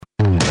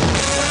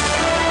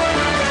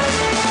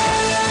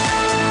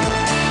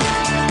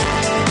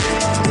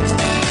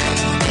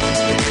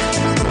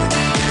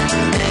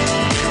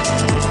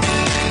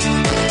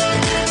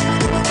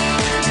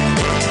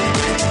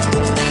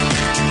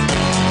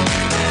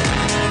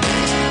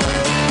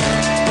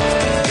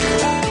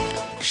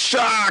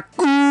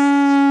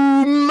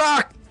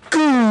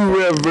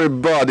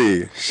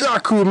everybody.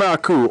 Shaku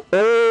Maku,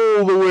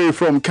 all the way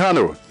from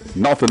Kano,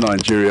 northern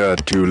Nigeria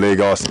to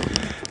Lagos.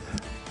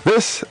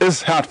 This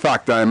is Hat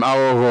Fact. I'm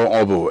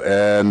Aroho Obo,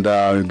 and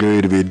I'm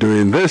going to be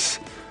doing this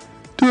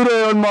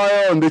today on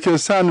my own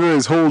because Sandra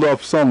is holed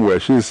up somewhere.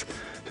 She's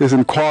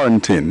in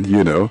quarantine,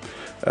 you know.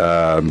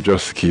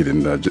 Just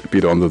kidding, a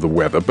bit under the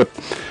weather. But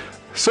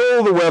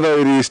so the weather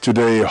it is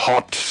today,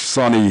 hot,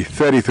 sunny,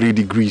 33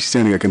 degrees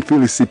centigrade. I can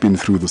feel it seeping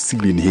through the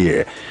ceiling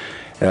here.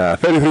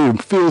 33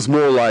 feels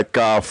more like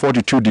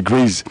 42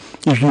 degrees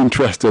if you're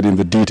interested in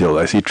the detail.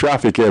 I see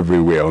traffic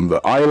everywhere on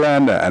the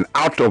island and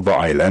out of the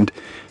island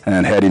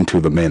and heading to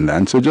the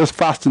mainland. So just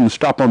fasten,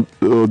 strap on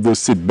the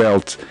seat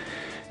belts,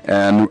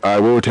 and I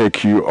will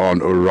take you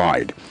on a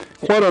ride.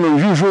 Quite an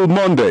unusual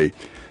Monday.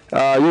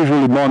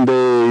 Usually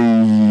Monday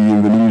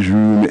in the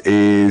newsroom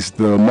is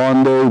the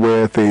Monday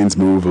where things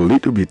move a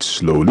little bit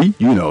slowly.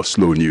 You know,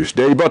 slow news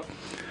day. But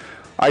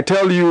I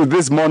tell you,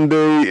 this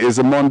Monday is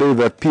a Monday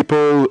that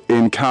people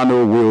in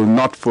Kano will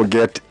not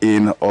forget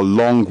in a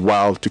long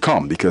while to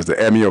come, because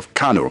the Emir of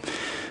Kano,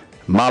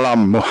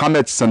 Malam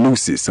Mohammed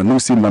Sanusi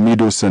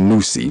Lamido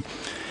Sanusi,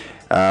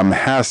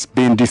 has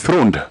been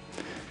dethroned.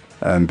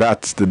 And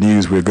that's the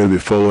news we're going to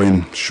be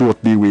following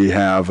shortly. We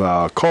have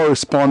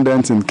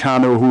correspondents in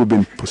Kano who have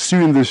been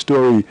pursuing this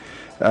story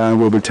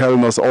and will be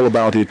telling us all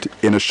about it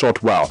in a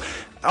short while.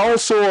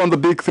 Also on the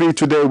Big Three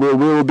today, we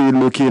will be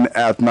looking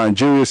at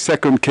Nigeria's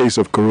second case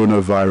of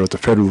coronavirus. The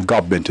federal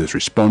government has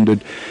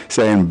responded,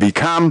 saying be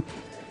calm,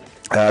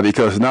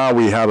 because now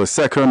we have a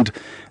second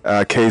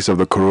case of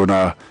the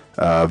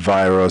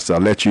coronavirus. I'll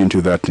let you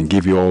into that and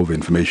give you all the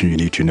information you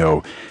need to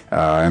know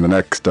in the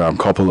next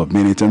couple of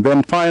minutes. And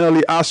then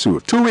finally,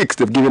 ASU. 2 weeks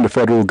they've given the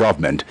federal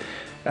government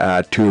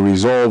to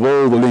resolve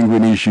all the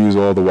lingering issues,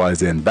 otherwise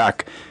they're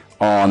back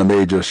on a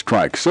major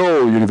strike.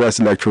 So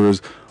university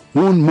lecturers,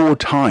 one more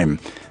time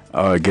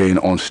again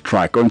on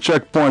strike. On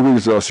Checkpoint, which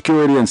is a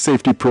security and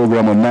safety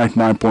program on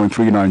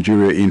 99.3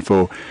 Nigeria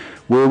Info,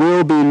 we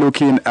will be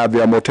looking at the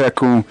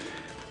Amotekun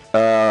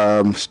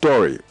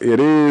story. It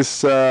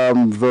is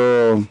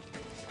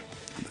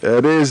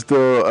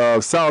the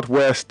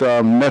Southwest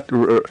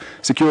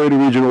Security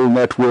Regional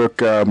Network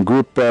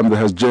group that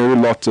has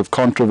generated lots of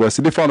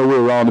controversy. They found a way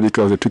around it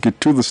because they took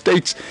it to the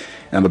states,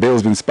 and the bill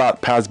has been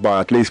passed by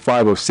at least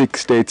 5 or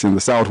 6 states in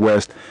the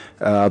Southwest.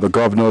 The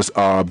governors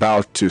are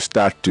about to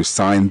start to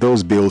sign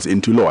those bills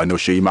into law. I know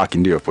Sheyi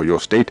Makinde for your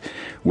state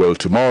will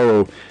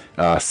tomorrow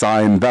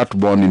sign that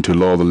one into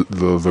law.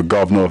 The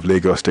governor of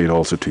Lagos State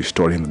also to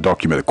store in the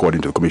document,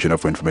 according to the Commissioner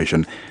for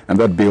Information, and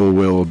that bill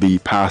will be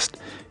passed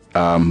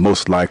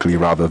most likely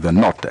rather than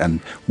not.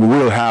 And we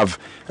will have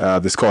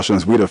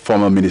discussions with the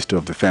former Minister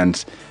of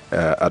Defense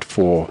at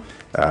 4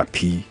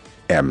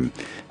 p.m.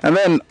 And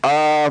then,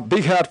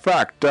 big hat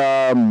fact,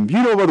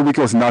 you know about the week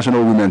was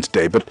National Women's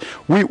Day, but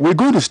we're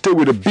going to stay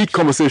with a big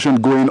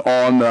conversation going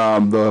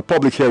on. The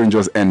public hearing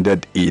just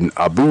ended in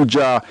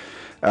Abuja,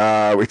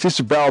 which is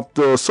about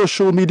the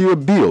social media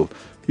bill.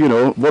 You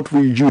know, what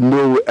you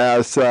know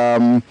as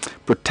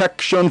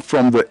protection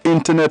from the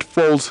internet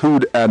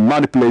falsehood and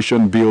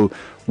manipulation bill,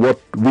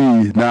 what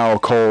we now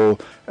call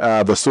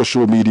the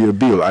social media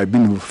bill. I've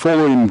been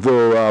following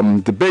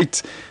the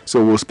debate,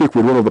 so we'll speak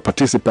with one of the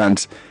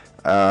participants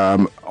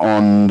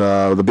on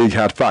the Big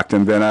Hat Fact.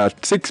 And then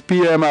at 6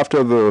 p.m.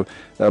 after the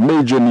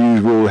major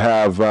news, we'll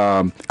have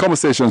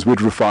conversations with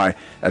Rufai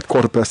at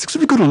 6:15. So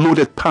we've got a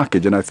loaded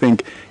package, and I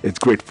think it's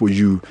great for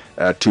you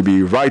to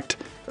be right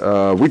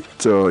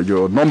with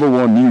your number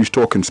one news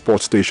talk and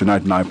sports station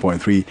at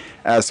 9.3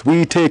 as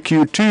we take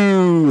you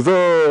to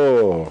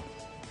the...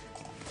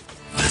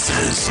 This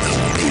is the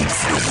Big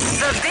Three.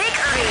 The Big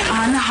Three.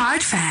 On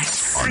Hard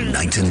Facts. On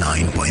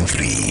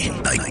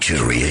 99.3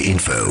 Nigeria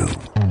Info.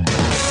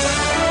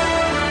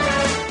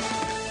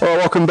 Well,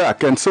 welcome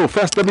back. And so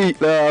first, let me,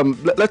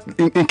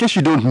 in case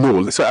you don't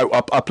know, so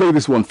I'll play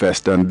this one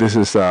first. And this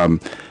is from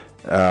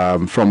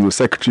the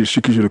Secretary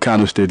of the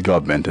Kano State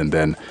Government. And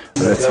then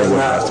let's see what he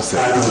has to say.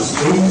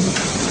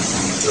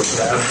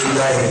 Dr.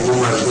 Abdullahi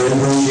Umar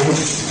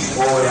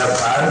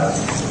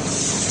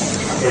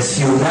has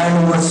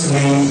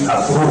unanimously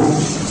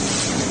approved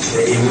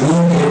the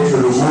immediate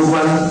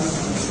removal,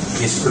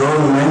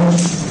 dethronement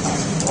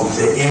of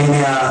the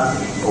Emir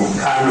of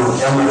Kano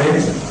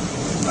Emirate,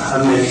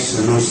 Mohammed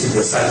Sanusi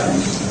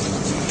II.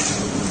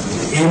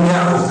 The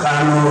Emir of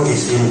Kano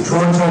is in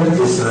total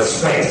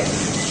disrespect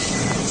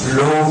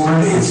lawful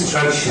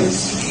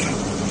instructions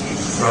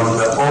from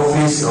the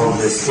office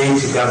of the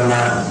state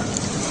governor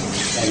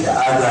and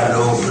other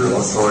local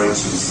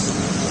authorities,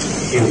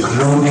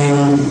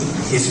 including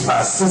his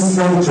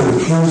persistent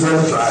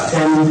refusal to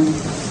attend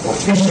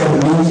official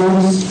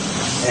meetings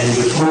and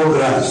the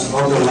programs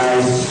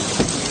organized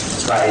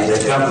by the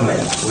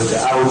government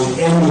without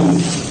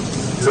any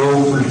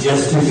lawful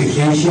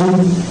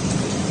justification,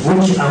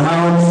 which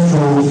amounts to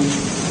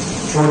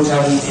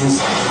total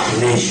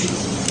insubordination.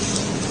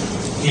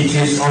 It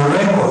is on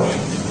record,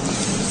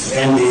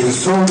 and in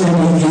so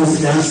many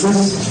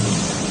instances,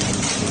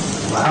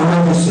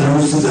 Mohammed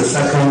Sanusi II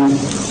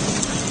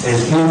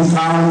has been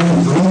found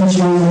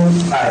breaching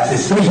Part 3,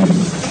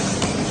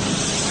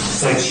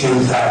 Section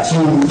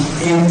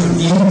 13A to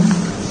E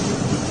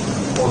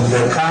of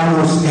the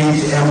Kano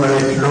State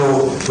Emirate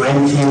Law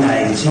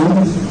 2019,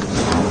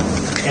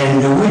 and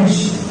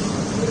which,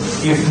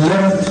 if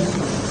left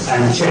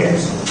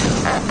unchecked,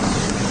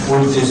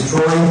 will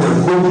destroy the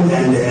good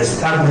and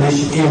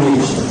established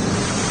image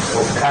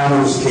of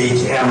Kano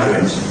State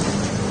Emirate.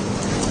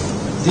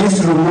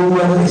 This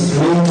removal is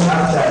made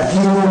after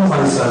due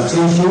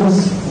consultations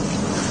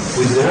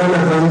with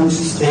relevant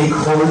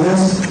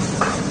stakeholders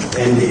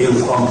and in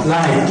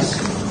compliance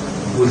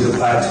with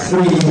Part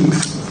 3,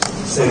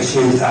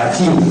 Section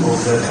 13 of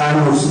the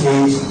Kano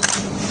State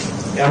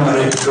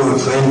Emirate Law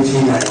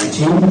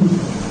 2019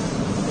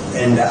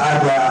 and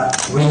other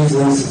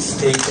reasons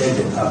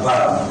stated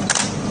above.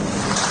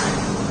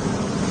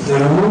 The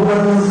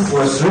removal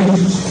was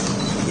reached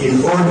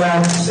in order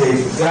to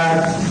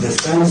safeguard the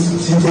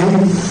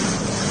sensitivity,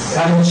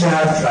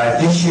 culture,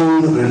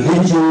 tradition,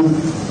 religion,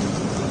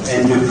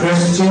 and the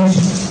prestige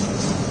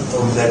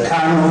of the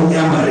Kano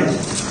Emirate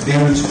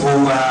built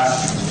over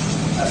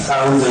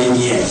 1,000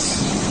 years.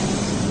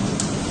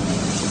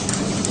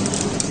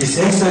 His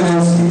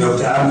Excellency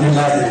Dr.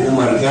 Abdullahi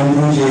Umar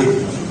Ganduje,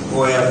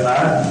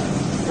 OFR.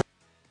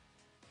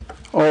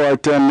 All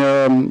right,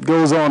 and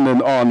goes on,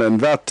 and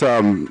that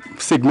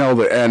signaled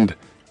the end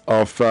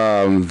of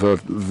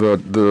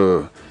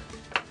the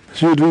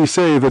should we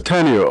say the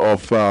tenure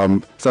of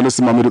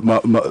Sanusi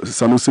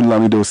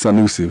Lamido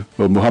Sanusi,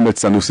 or Mohammed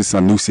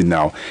Sanusi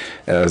now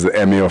as the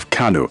Emir of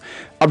Kano.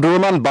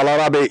 Abdurrahman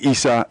Balarabe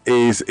Isa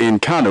is in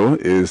Kano,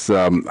 is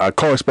a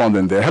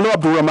correspondent there. Hello,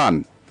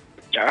 Abdurrahman.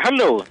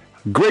 Hello.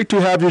 Great to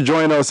have you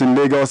join us in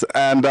Lagos,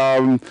 and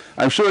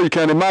I'm sure you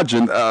can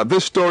imagine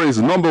this story is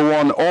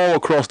 #1 all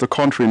across the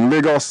country. In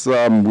Lagos,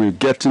 we're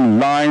getting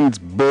lines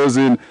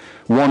buzzing,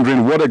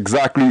 wondering what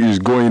exactly is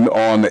going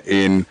on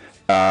in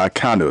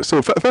Kano.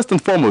 So first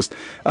and foremost,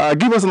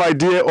 give us an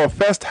idea of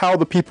first how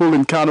the people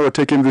in Kano are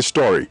taking this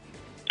story.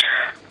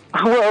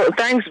 Well,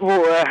 thanks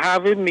for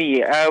having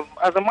me.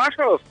 As a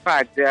matter of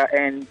fact,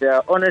 and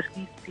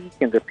honestly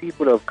speaking, the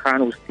people of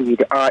Kano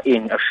State are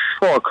in a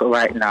shock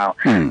right now.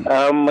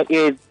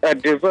 It's a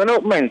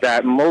development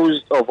that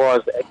most of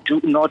us do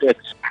not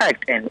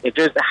expect, and it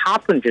just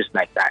happened just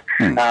like that.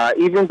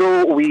 Even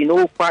though we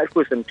know quite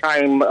for some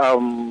time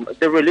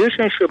the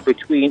relationship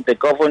between the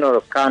governor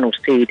of Kano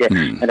State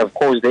and, of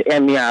course, the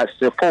emir,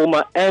 the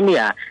former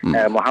emir,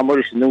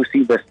 Muhammad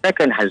Sanusi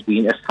II, has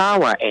been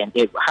sour, and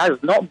it has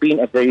not been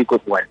a very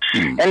good one.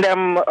 And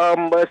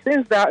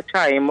since that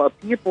time,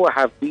 people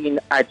have been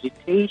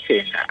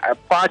agitating.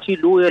 Party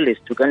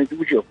loyalists to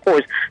Ganduje, of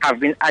course, have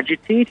been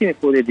agitating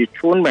for the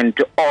dethronement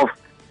of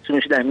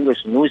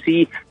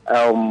Sanusi,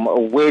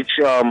 which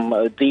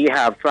they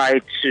have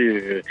tried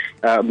to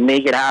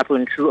make it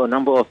happen through a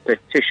number of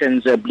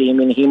petitions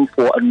blaming him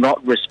for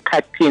not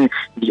respecting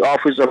the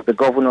office of the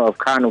governor of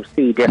Kano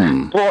State.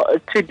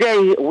 But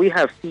today we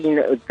have seen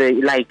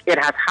it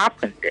has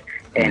happened.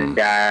 And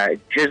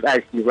just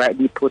as you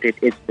rightly put it,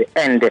 it's the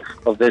end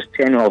of this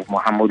tenure of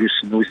Muhammadu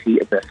Sanusi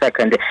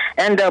II.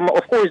 And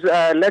of course,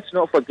 let's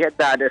not forget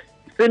that a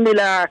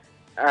similar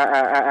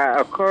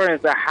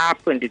occurrence that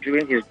happened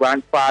during his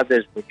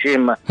grandfather's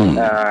regime.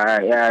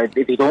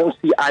 They don't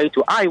see eye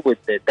to eye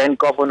with the then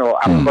governor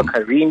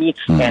Abubakar Rimi,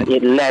 and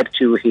it led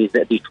to his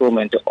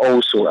dethronement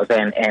also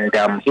then. And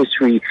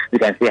history, we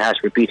can say, has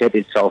repeated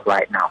itself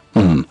right now.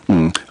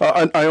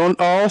 I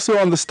also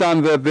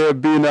understand that there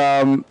have been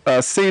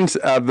scenes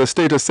at the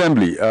State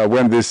Assembly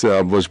when this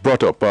was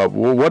brought up.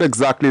 What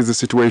exactly is the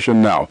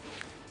situation now?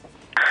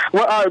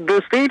 Well,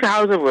 the State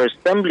House of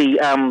Assembly,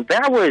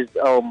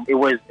 it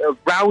was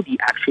rowdy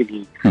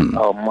actually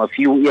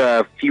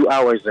a few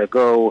hours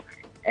ago,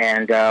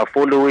 and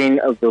following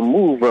the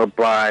move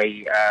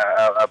by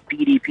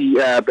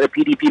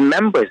PDP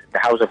members of the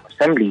House of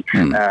Assembly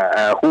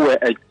who were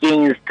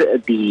against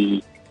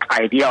the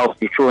idea of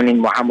dethroning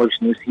Muhammad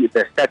Sanusi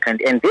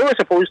II, and they were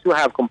supposed to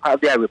have compiled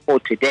their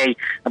report today,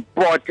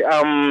 but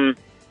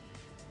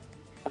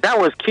that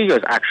was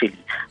chaos, actually.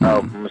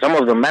 Some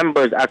of the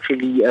members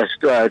actually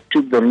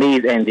took the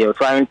maze, and they were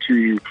trying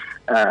to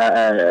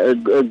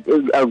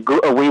go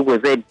away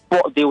with it,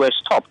 but they were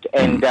stopped.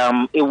 And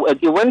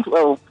it went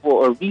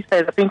for a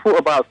recess, I think, for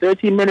about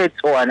 30 minutes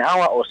or an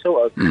hour or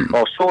so,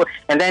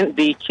 and then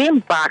they came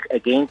back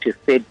again to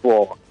sit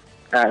for.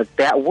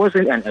 There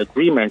wasn't an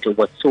agreement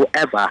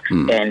whatsoever,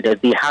 and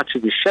they had to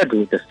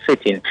reschedule the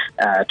sitting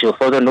to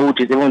further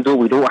notice, even though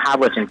we don't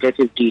have a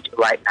tentative date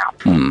right now.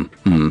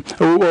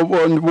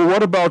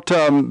 What about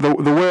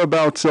the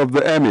whereabouts of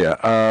the emir?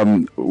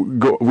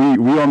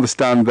 We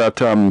understand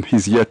that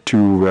he's yet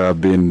to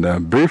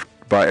been briefed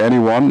by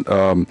anyone.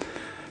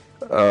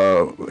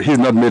 he's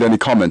not made any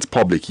comments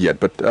public yet,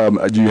 but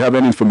do you have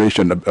any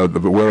information about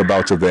the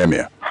whereabouts of the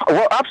emir?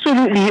 Well,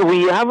 absolutely.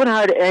 We haven't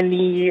had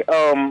any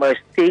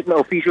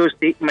official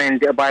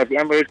statement by the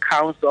Emirate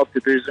Council up to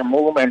this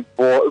moment,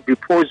 but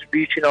reports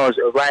reaching us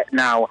right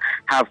now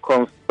have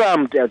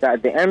confirmed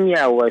that the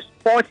emir was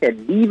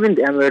spotted leaving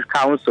the Emirate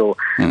Council.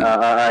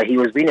 He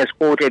was being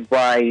escorted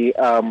by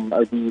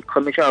the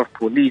Commissioner of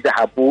Police,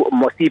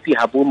 CP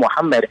Habu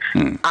Mohammed,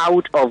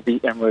 out of the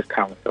Emirate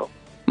Council.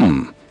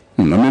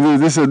 I mean,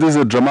 this is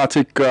a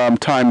dramatic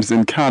times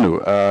in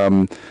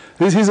Kano.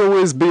 He's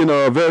always been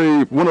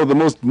one of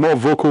the more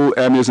vocal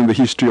emirs in the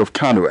history of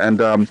Kano. And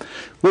well,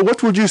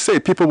 what would you say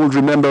people will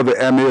remember the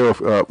emir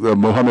of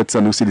Mohammed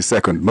Sanusi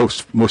II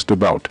most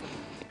about?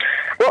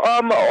 Well,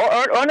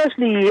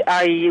 honestly,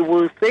 I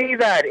will say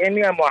that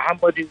Emir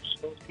Mohammed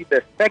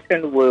Sanusi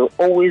II will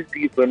always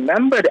be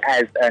remembered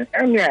as an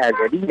emir, as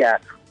a leader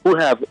who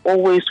have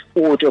always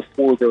fought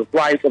for the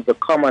rights of the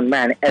common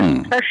man,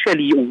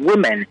 especially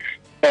women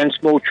and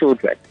small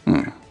children.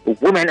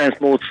 Women and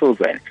small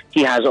children.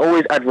 He has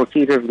always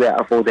advocated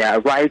for their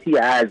rights. He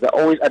has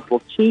always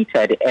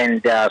advocated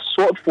and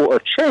sought for a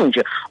change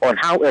on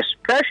how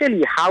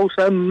especially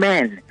Hausa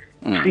men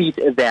treat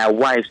their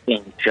wives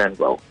in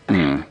general.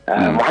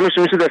 Mohammed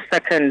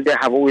Sanusi II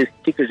have always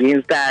kicked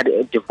against that,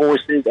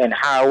 divorces, and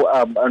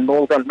how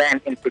northern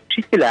men in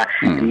particular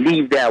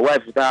leave their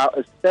wives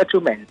without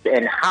settlements,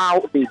 and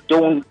how they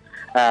don't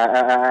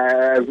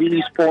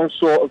really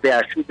sponsor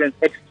their children's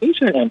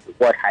education and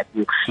what have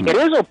you. It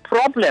is a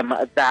problem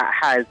that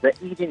has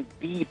eaten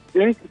deep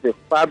into the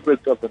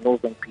fabric of the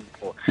northern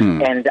people.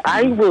 And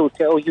I will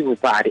tell you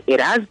that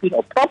it has been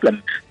a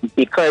problem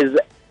because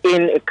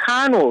in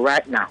Kano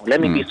right now, let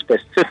me be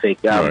specific,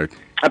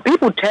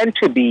 people tend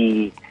to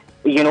be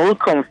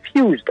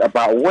confused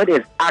about what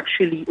is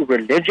actually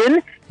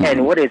religion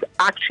and what is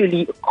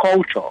actually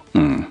culture.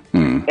 And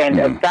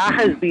that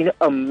has been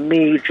a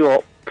major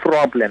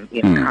problem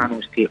in Kano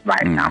State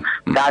right now.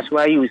 That's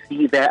why you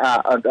see there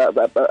are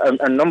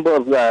a number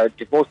of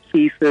divorce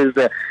cases,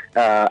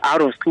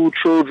 out-of-school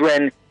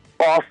children,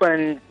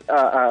 orphans,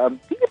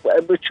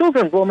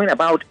 children roaming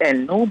about,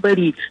 and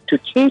nobody to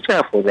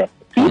cater for them.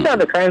 These are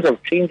the kinds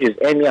of changes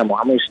Emir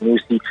Mohammed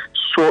Sanusi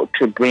sought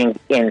to bring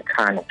in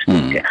Kano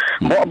State.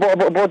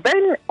 But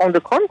then, on the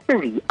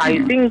contrary, I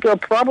think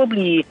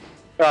probably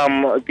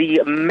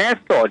the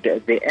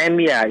method the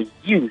emir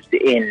used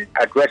in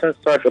addressing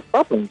such a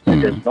problem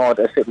does not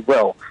sit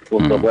well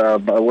with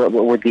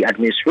the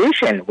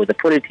administration, with the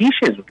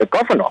politicians, with the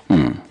governor.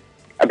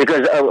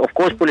 Because, of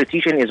course,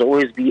 politician is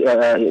always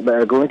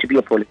going to be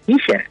a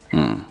politician.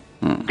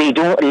 They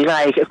don't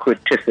like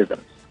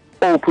criticism,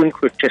 open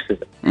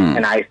criticism.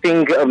 And I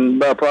think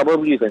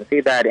probably you can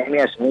say that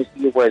Emir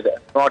Sanusi was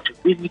not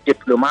really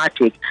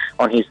diplomatic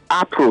on his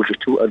approach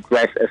to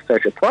address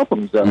such a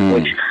problem,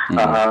 which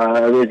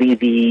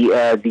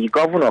the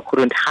governor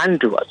couldn't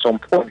handle at some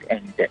point,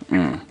 and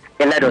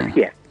let us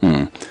hear.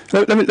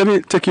 Let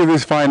me take you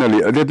this finally.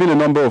 There have been a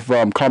number of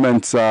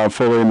comments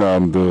following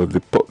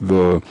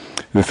the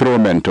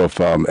thronement of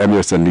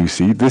Emir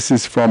Sanusi. This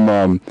is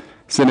from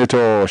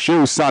Senator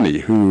Shehu Sani,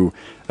 who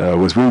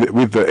was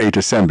with the 8th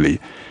Assembly.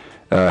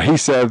 He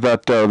said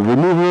that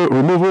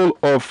removal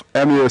of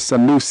Emir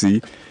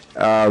Sanusi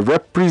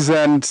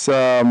represents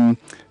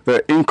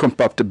the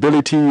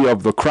incompatibility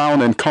of the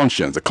crown and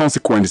conscience, the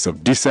consequences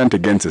of dissent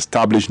against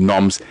established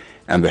norms,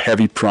 and the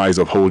heavy price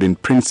of holding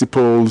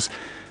principles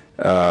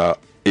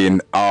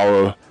in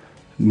our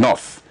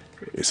north.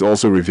 It's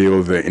also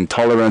revealed the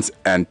intolerance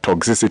and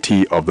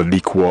toxicity of the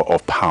liquor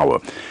of power.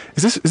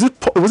 Was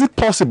it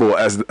possible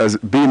as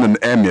being an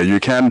emir you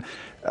can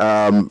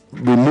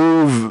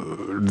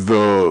remove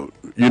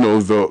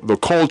the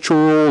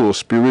cultural or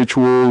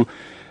spiritual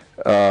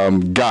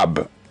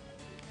gap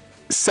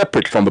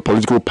separate from the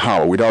political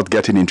power without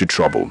getting into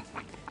trouble?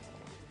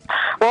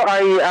 Well,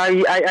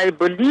 I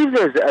believe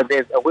there's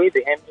a way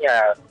the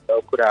emir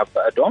could have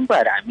done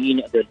that. I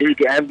mean, the late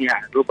emir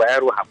Ado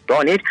Bayero have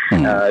done it.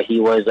 He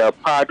was a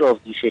part of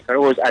the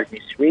Shekaro's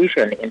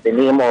administration in the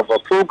name of a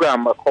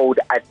program called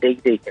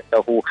Adede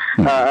Kesahu.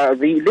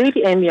 The late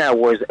emir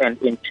was an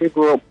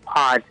integral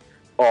part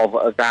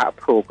of that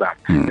program.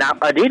 Now,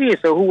 Adede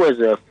Kesahu was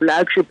a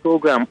flagship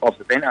program of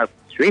the then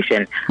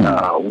administration,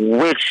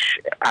 which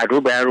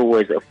Ado Bayero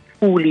was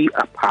fully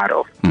a part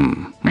of.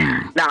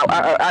 Now,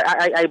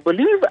 I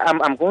believe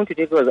I'm going to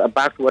take us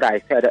back to what I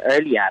said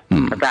earlier,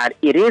 that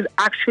it is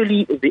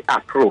actually the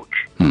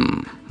approach.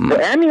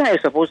 The emir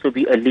is supposed to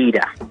be a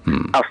leader,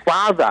 a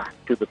father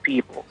to the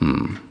people.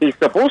 He's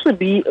supposed to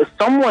be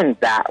someone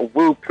that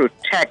will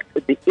protect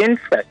the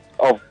interests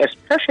of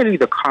especially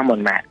the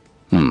common man.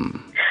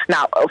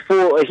 Now,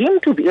 for him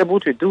to be able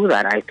to do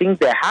that, I think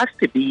there has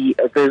to be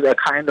there's a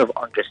kind of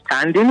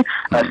understanding,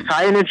 a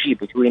synergy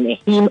between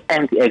him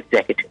and the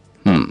executive.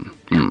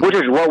 Which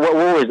is what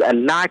was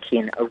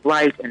lacking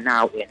right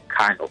now in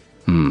Kano.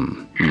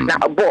 Now,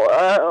 but,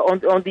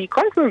 on the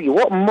contrary,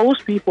 what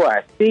most people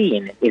are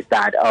saying is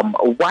that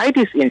why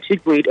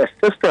disintegrate a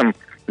system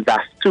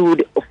that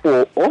stood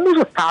for almost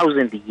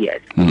 1,000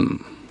 years?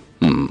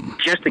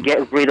 just to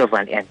get rid of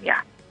an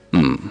emir.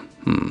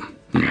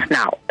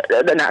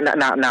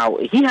 Now,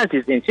 he has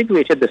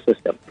disintegrated the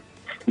system,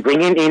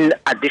 bringing in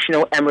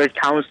additional emirate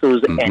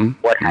councils and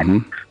what have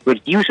you,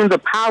 reducing the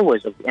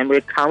powers of the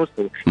emirate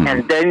council,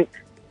 and then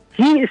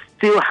he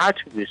still had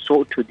to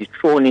resort to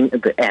dethroning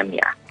the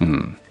emir.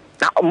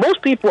 Now,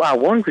 most people are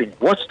wondering,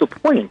 what's the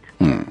point?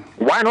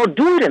 Why not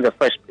do it in the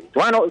first place?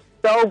 Why not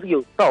solve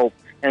yourself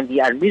and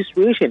the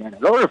administration and a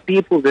lot of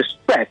people the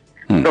stress,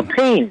 the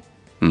pain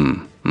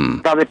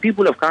that the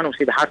people of Kano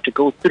State have to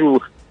go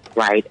through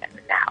right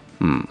now?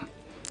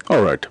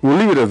 All right, we'll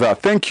leave it at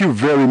that. Thank you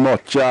very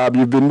much.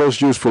 You've been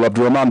most useful.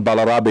 Abdurrahman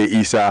Balarabe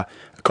Isa,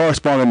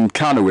 correspondent in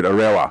Kano with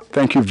Arewa.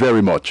 Thank you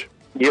very much.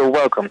 You're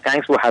welcome.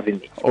 Thanks for having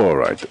me. All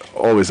right.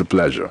 Always a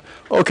pleasure.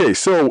 Okay,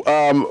 so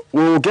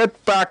we'll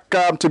get back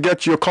to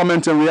get your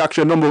comments and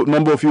reaction.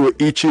 Number of you are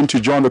itching to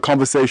join the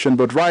conversation,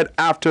 but right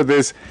after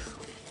this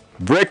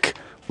break,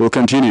 we'll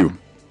continue.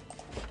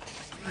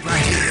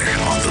 Right here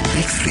on the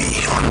Big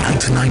Three on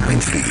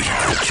 99.3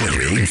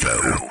 Nigeria Info.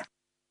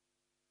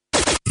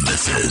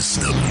 This is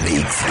the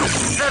Big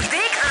Three. The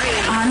Big Three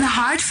on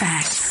Hard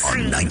Facts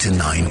on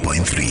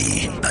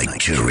 99.3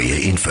 Nigeria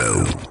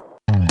Info.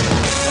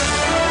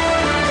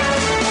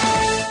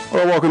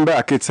 Well, welcome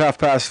back. It's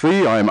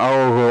 3:30. I'm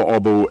Aoro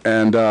Obu,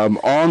 and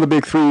on the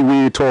Big Three,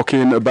 we're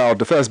talking about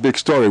the first big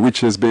story,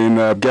 which has been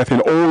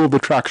getting all the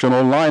traction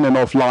online and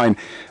offline,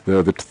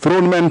 the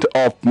thronement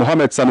of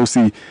Mohammed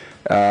Sanusi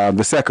II,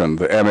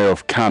 the Emir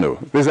of Kano.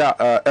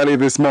 Early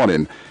this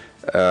morning,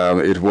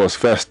 it was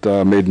first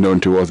made known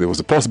to us. There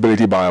was a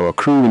possibility by our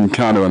crew in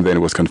Kano, and then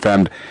it was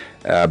confirmed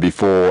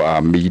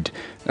before midday.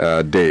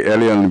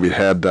 Earlier on, we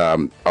had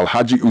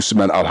Alhaji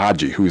Usman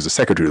Alhaji, who is the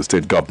Secretary of the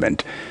State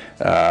Government,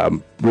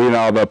 bringing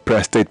out a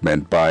press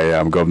statement by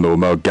Governor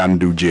Omar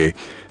Ganduje,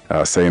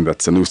 saying that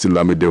Sanusi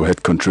Lamido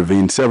had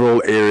contravened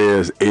several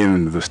areas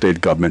in the state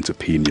government's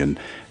opinion.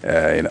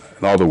 In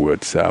other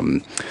words,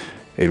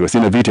 it was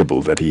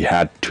inevitable that he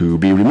had to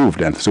be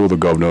removed, and so the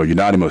governor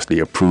unanimously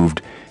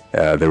approved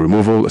the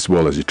removal as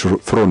well as the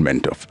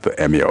thronement of the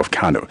Emir of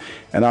Kano.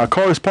 And our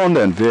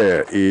correspondent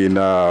there in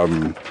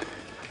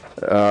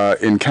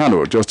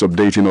Kano, just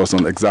updating us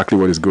on exactly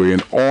what is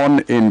going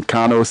on in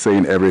Kano,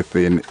 saying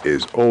everything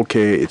is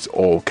okay, it's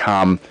all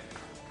calm.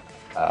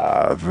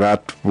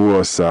 That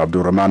was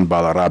Abdurrahman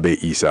Balarabe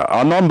Isa.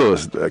 Our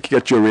numbers,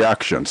 get your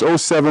reactions.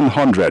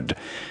 0700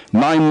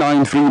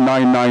 993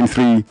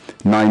 993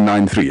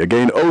 993.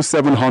 Again,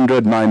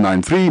 0700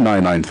 993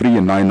 993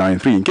 and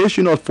 993. In case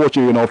you're not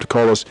fortunate enough to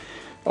call us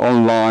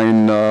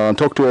online,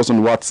 talk to us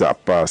on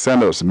WhatsApp.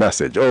 Send us a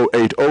message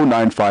 080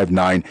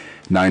 959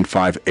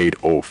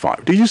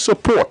 Do you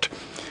support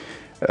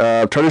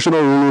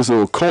traditional rulers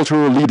or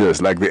cultural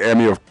leaders like the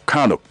Emir of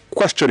Kano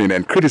questioning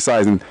and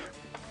criticizing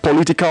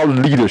political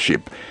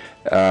leadership,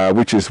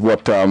 which is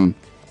what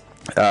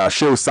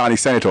Shehu Sani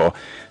Senator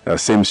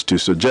seems to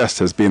suggest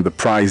has been the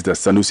price that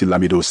Sanusi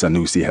Lamido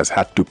Sanusi has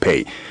had to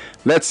pay?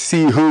 Let's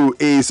see who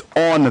is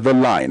on the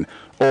line.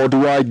 Or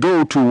do I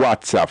go to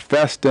WhatsApp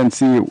first and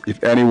see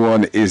if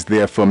anyone is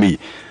there for me?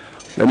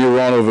 Let me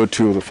run over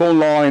to the phone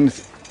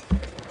lines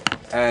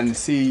and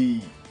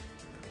see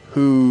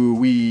who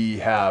we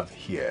have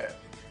here.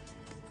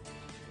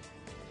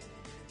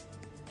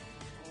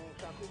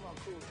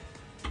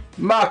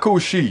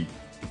 Makushi.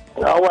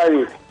 How are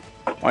you?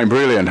 I'm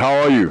brilliant. How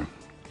are you?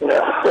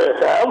 Yes,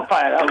 I'm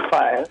fine. I'm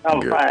fine.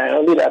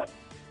 Only that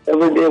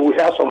every day we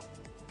have some.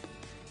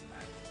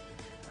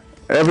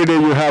 Every day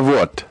you have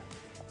what?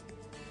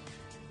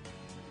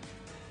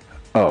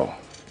 Oh,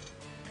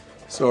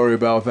 sorry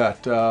about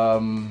that.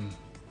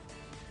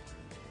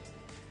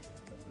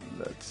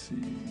 Let's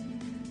see.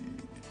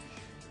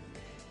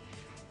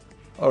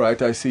 All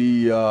right, I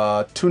see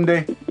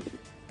Tunde.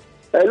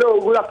 Hello,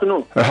 good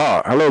afternoon.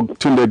 Hello,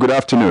 Tunde. Good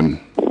afternoon.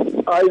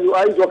 How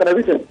is working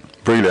everything?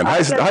 Brilliant.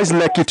 How's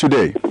Lekki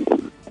today?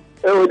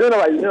 We're doing all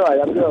right. I'm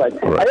doing all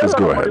right. All right, let's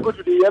go ahead. Go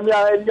to the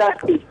Emir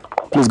stage.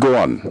 Please go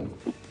on.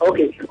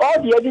 Okay.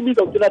 All the enemies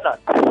of Jonathan,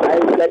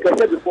 like I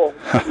said before,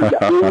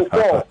 they will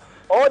fall.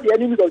 All the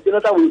enemies of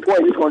Jonathan will fall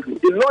in this country.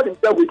 The Lord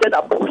himself will send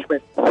a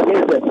punishment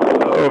against them.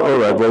 All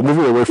right. Well,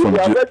 moving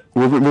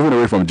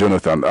away from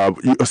Jonathan,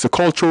 as a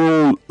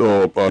cultural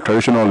or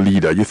traditional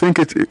leader, you think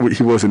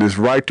he was in his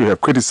right to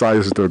have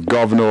criticized the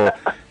governor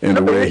in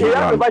the way he ran? He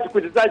had the right to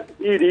criticize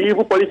the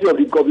evil policy of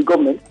the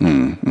government,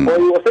 but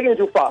he was taking it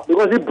too far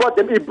because he brought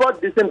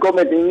the same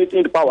government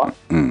into power.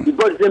 He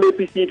brought the same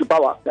APC into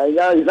power.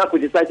 He's not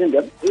criticizing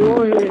them. He's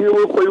going to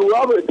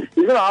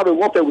have a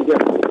warfare with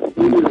them.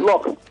 He is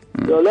locked.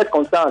 So let's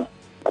concern.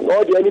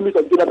 All the enemies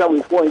of Jonathan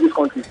will fall in this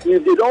country.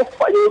 If they don't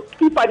fight, they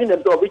keep fighting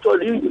themselves, each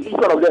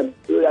one of them.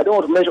 I don't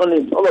want to mention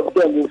names. All of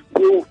them will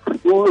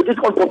just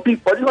for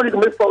this country to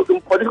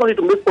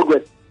make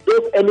progress.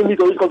 Those enemies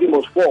of this country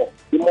must fall.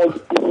 They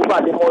must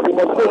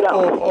go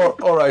down.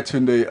 All right,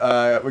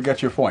 Tunde, we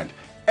get your point.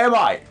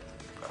 MI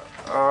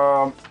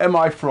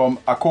from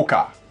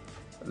Akoka.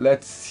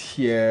 Let's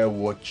hear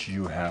what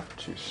you have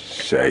to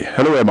say.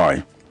 Hello,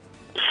 MI.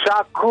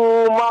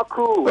 Shaku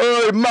Maku.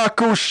 Hey,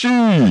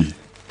 Makushi.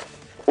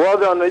 Well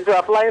done. It's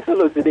a flying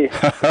solo today.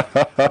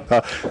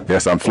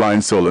 Yes, I'm flying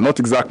solo. Not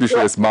exactly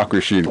sure it's Mark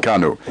Rishi in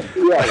Kano.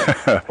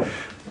 Yeah.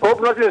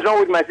 Hope nothing's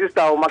wrong with my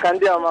sister,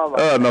 Makandia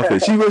Mama. Nothing.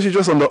 She's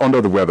just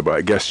under the weather, but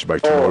I guess by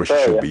tomorrow she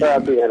should be.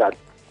 You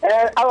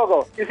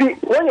see,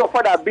 when your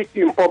father beats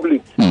you in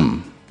public,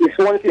 it's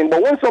one thing.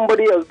 But when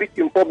somebody else beats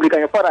you in public and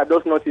your father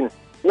does nothing,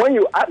 when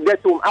you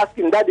get home, ask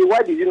him, Daddy,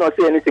 why did you not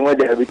say anything when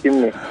they are beating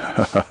me?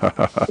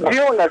 Do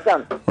you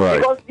understand? Right.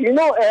 Because,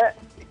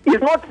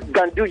 it's not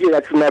Ganduje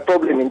that's my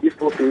problem in this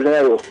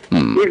scenario. It's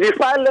the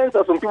silence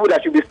of some people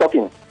that should be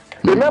stopping.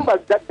 Remember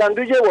that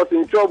Ganduje was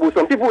in trouble.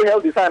 Some people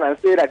held his hand and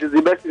said that it's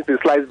the best thing to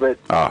slice bread.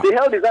 They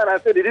held his hand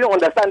and said they didn't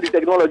understand the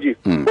technology.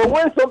 But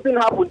when something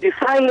happened, the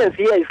silence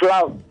here is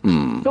loud.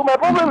 So my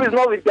problem is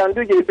not with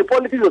Ganduje, it's the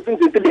politics of things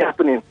that's really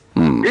happening.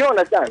 Do you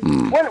understand?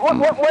 When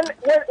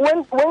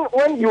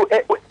you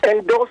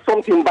endorse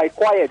something by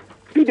quiet,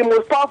 see, the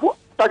most powerful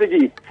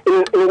strategy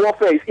in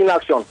warfare is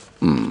inaction.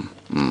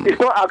 It's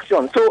not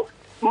action. So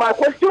my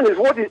question is,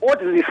 what is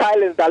the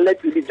silence that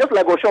led to this? Just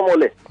like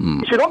Oshomole.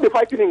 You should not be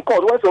fighting in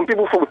court when some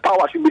people from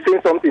power should be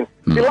saying something.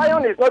 The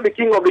lion is not the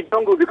king of the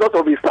jungle because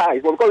of his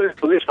size, but because of his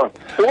position.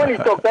 So when he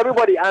talks,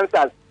 everybody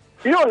answers.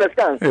 Do you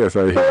understand? Yes,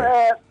 I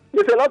hear.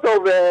 There's a lot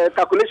of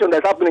calculation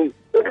that's happening.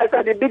 Like I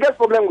said, the biggest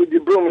problem with the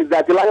broom is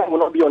that the lion will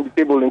not be on the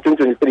table in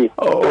 2023.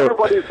 So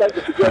everybody is trying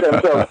to secure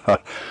themselves.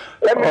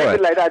 Let me make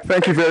it like that.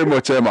 Thank you very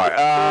much, MI.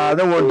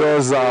 No one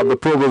does the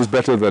programs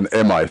better than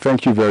MI.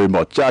 Thank you very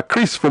much.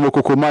 Chris from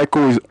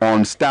Okokomaiko is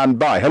on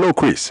standby. Hello,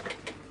 Chris.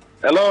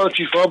 Hello,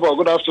 Chief Obo.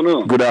 Good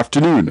afternoon. Good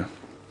afternoon.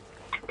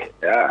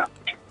 Yeah.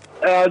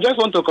 I just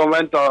want to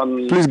comment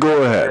on... Please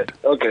go ahead.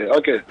 Okay.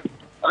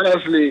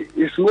 Honestly,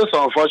 it's most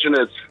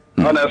unfortunate.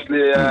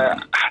 Honestly,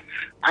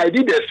 I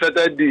did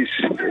expect this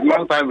a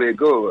long time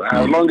ago. I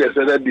have long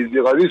expected this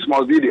because this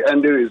must be the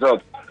ending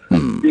result.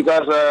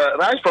 Because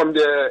right from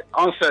the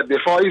onset,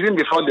 even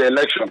before the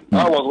election,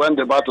 that was when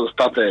the battle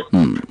started.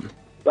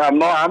 So I'm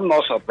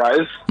not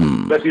surprised,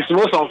 but it's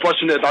most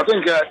unfortunate. I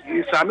think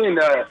it's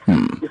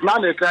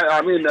not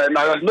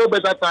there's no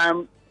better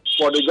time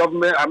for the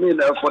government.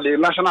 For the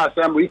National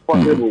Assembly, if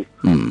possible,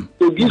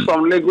 to give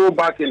some legal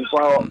backing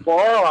for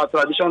all our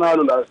traditional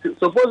rulers.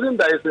 Supposing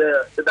there is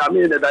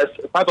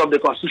part of the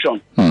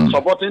Constitution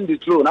supporting the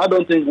throne, I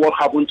don't think what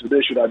happened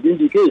today should have been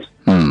the case.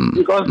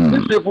 Because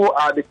these people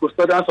are the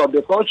custodians of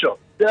the culture.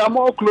 They are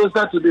more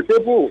closer to the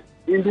people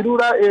in the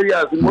rural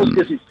areas in most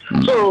cases.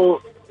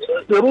 So,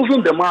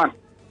 removing the man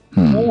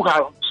who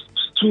has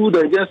stood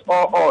against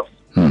all odds,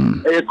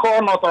 a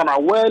core northerner,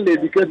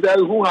 well-educated,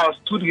 who has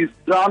stood his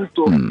ground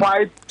to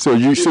fight. So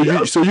you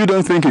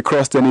don't think he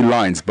crossed any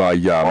lines by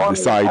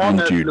deciding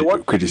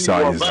to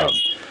criticize?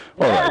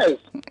 All right.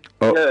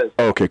 Yes.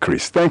 Okay,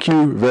 Chris. Thank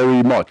you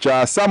very much.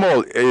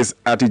 Samuel is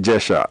at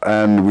Ijesha,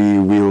 and we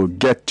will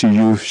get to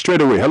you straight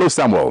away. Hello,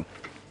 Samuel.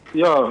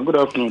 Yeah, good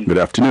afternoon. Good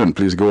afternoon.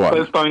 Please go on.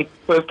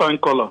 First time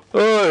caller.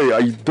 Oh,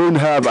 I don't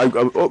have...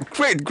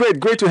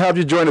 great to have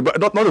you join,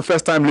 but not a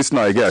first-time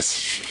listener, I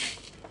guess.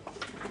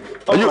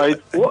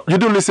 You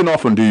do listen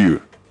often, do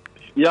you?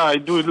 Yeah, I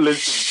do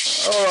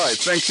listen. All right.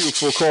 Thank you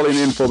for calling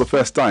in for the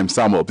first time,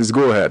 Samuel. Please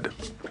go ahead.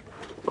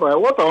 All right.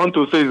 What I want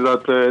to say is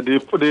that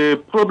the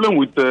problem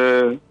with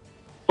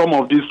some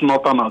of these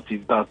northerners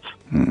is that,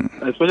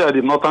 especially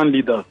the northern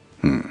leaders,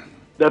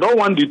 they don't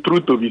want the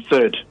truth to be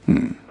said.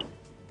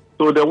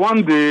 So they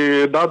want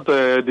they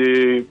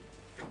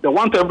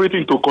want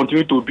everything to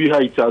continue to be how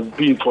it has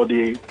been for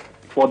the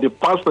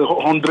past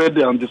 100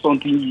 and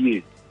something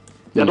years.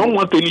 They don't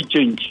want any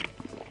change.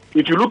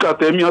 If you look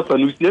at Emir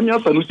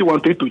Sanusi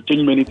wanted to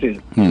change many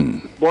things,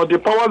 but the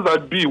powers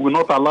that be will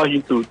not allow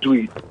him to do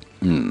it.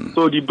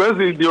 So the best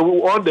is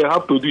all they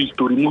have to do is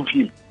to remove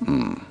him.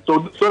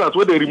 So that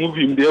when they remove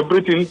him,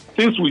 everything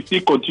things will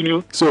still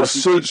continue. So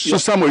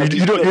Samuel,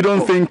 you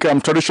don't think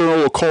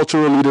traditional or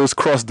cultural leaders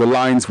cross the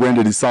lines when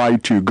they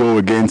decide to go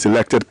against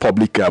elected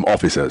public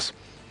officers?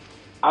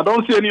 I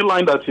don't see any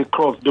line that he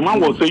crossed. The man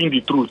was saying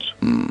the truth.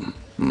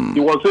 He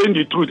was saying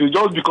the truth. It's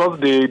just because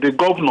the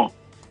governor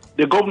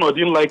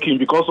didn't like him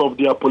because of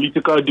their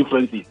political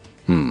differences.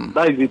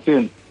 That is the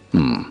thing.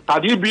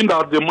 Had it been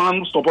that the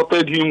man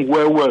supported him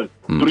well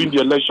during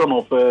the election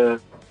of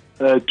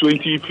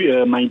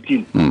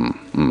 2019,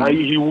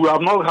 he would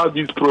have not had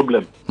this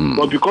problem.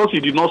 But because he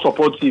did not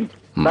support him,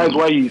 that is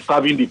why he is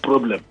having the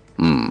problem.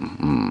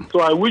 So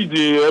I wish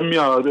the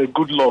Emir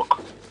good luck.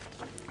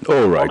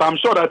 All right. But I'm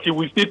sure that he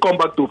will still come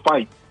back to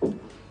fight.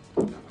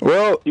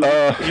 Well,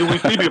 he will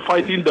still be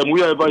fighting them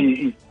wherever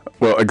he is.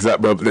 Well,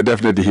 exactly. Well,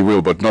 definitely he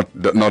will, but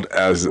not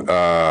as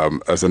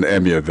an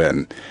emir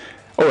then.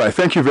 All right,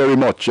 thank you very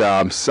much,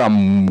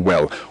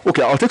 Samuel.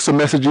 Okay, I'll take some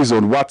messages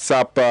on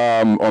WhatsApp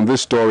on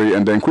this story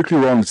and then quickly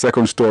run the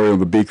second story on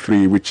the Big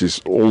Three, which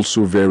is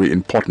also very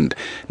important.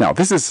 Now,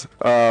 this is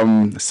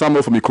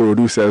Samuel from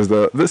Ikorodu says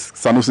this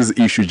Sanusi's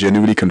issue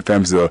genuinely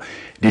confirms the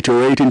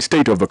deteriorating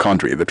state of the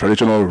country. The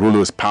traditional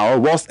ruler's power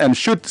was and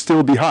should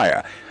still be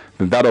higher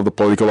than that of the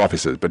political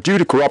officers, but due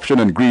to corruption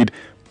and greed,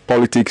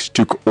 politics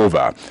took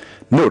over.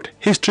 Note,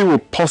 history will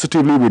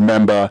positively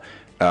remember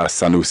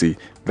Sanusi.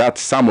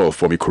 That's Samuel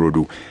from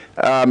Ikorodu.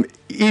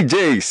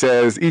 EJ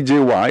says,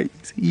 EJY,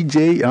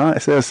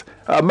 says,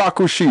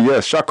 Makushi,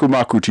 yes, Shaku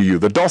Maku to you.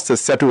 The dust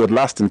has settled at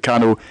last in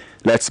Kano.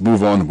 Let's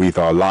move on with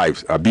our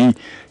lives.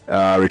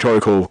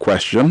 Rhetorical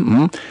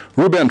question.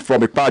 Ruben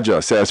from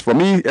Ikpaja says, for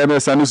me,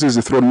 MS Sanusi's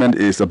dethronement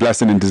is a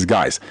blessing in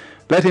disguise.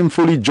 Let him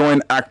fully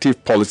join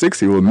active politics.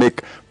 He will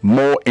make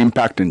more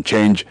impact and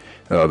change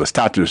the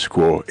status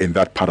quo in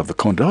that part of the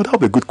country. That would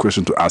be a good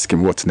question to ask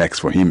him. What's next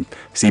for him?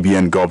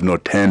 CBN governor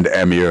turned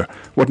emir.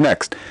 What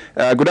next?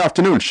 Good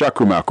afternoon,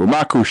 Shaku Maku.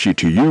 Makushi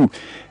to you.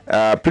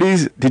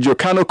 Please, did your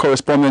Kano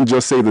correspondent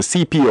just say the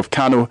CP of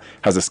Kano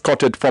has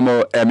escorted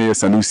former Emir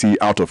Sanusi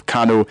out of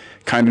Kano?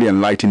 Kindly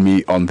enlighten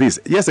me on this.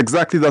 Yes,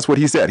 exactly. That's what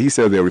he said. He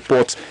said there are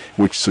reports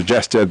which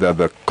suggested that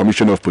the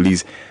Commissioner of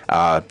Police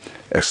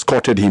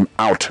escorted him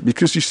out.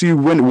 Because you see,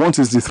 once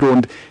he's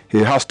dethroned, he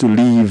has to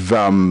leave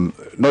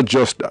not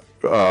just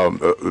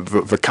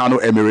the Kano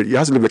Emirate. He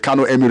has to leave the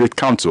Kano Emirate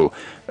Council.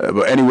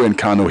 But anywhere in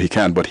Kano he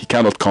can, but he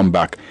cannot come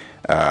back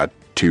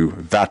to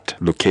that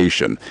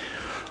location.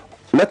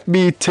 Let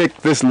me take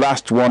this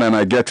last one and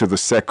I get to the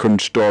second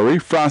story.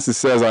 Francis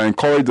says, I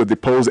encourage the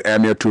deposed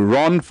emir to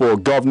run for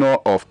governor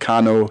of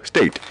Kano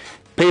State.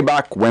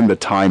 Payback when the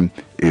time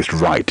is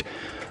right.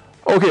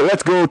 Okay,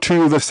 let's go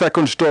to the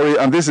second story,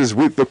 and this is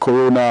with the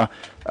corona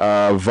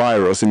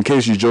virus. In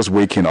case you're just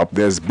waking up,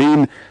 there's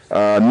been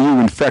a new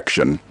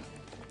infection,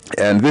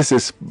 and this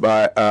is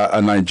by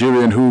a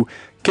Nigerian who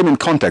came in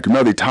contact with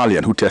another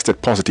Italian who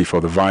tested positive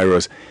for the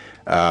virus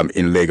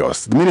in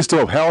Lagos. The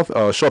Minister of Health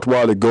a short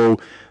while ago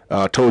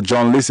told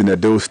journalists in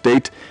Edo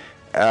State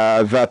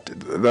that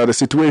the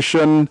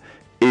situation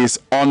is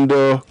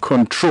under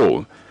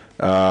control.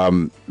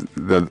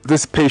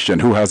 This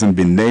patient, who hasn't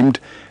been named,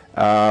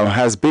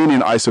 has been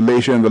in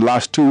isolation in the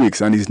last 2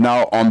 weeks and is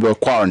now under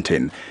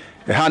quarantine.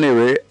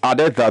 Hanere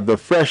added that the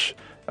fresh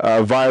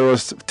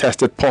virus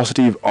tested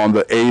positive on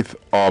the 8th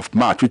of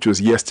March, which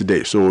was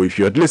yesterday. So if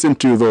you had listened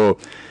to the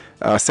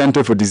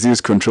Center for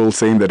Disease Control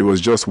saying that it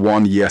was just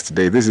one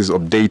yesterday, this is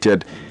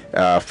updated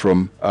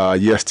from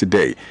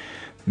yesterday.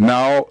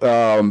 Now,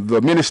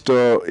 the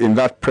minister in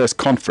that press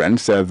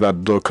conference said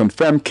that the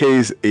confirmed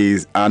case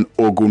is an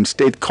Ogun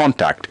State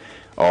contact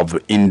of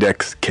the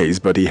index case,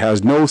 but he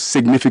has no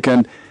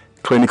significant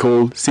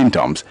clinical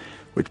symptoms,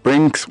 which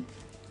brings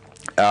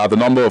the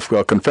number of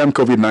confirmed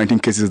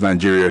COVID-19 cases in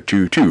Nigeria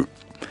to 2.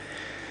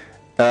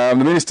 The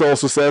minister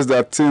also says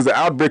that since the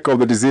outbreak of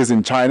the disease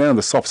in China and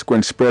the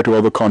subsequent spread to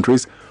other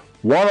countries,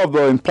 one of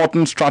the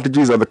important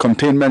strategies at the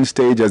containment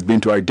stage has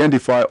been to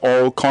identify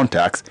all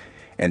contacts,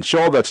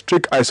 ensure that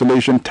strict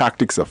isolation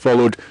tactics are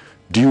followed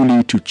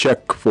duly to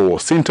check for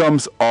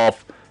symptoms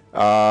of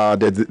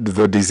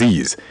the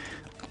disease.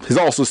 He's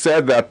also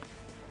said that,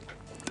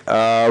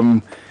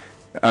 and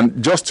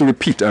just to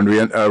repeat and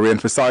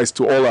re-emphasize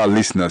to all our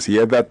listeners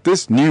here, that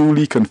this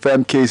newly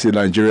confirmed case in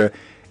Nigeria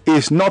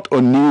is not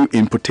a new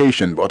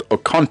importation, but a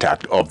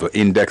contact of the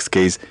index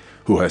case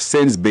who has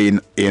since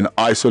been in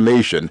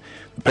isolation.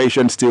 The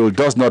patient still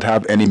does not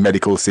have any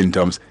medical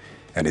symptoms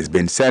and is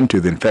being sent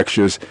to the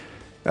infectious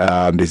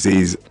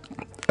disease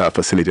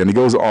facility. And he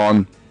goes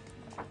on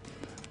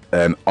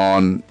and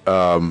on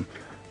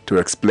to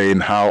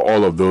explain how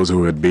all of those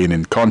who had been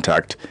in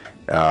contact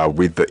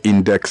with the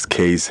index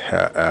case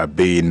have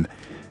been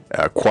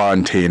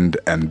quarantined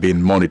and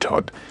been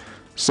monitored.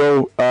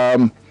 So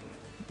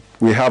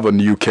we have a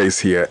new case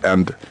here,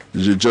 and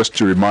just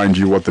to remind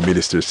you what the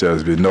minister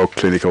says, with no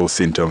clinical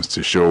symptoms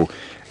to show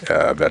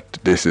that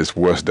this is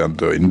worse than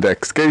the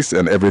index case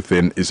and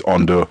everything is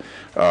under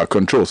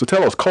control. So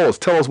tell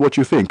us what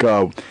you think.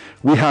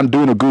 We are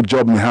doing a good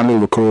job in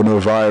handling the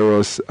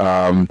coronavirus.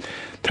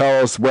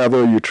 Tell us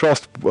whether you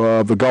trust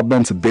the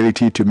government's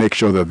ability to make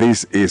sure that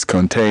this is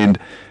contained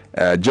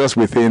just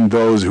within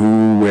those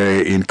who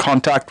were in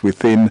contact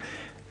within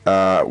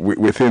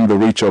the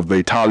reach of the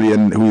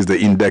Italian, who is the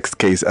index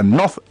case, and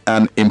not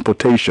an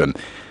importation.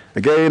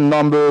 Again,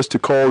 numbers to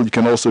call. You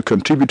can also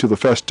contribute to the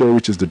first story,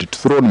 which is the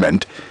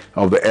dethronement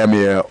of the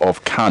Emir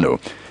of Kano.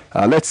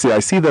 Let's see.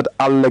 I see that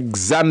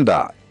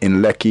Alexander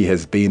in Lekki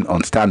has been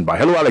on standby.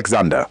 Hello,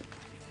 Alexander.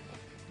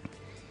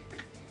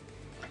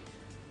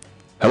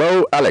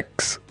 Hello,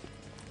 Alex.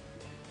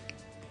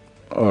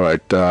 All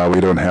right, we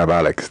don't have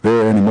Alex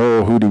there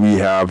anymore. Who do we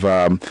have?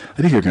 I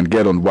think you can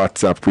get on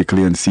WhatsApp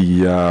quickly and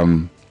see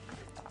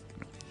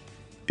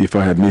if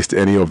I had missed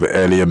any of the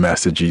earlier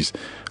messages.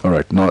 All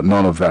right,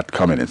 none of that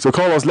coming in. So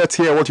call us, let's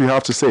hear what you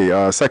have to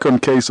say.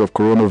 Second case of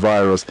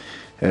coronavirus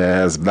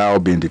has now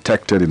been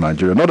detected in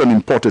Nigeria. Not an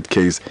imported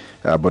case,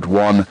 but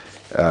one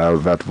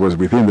that was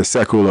within the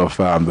circle of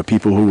the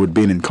people who had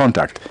been in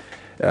contact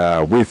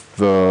with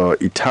the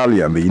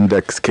Italian, the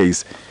index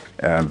case.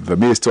 The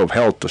Minister of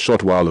Health a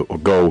short while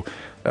ago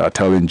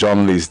telling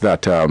journalists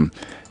that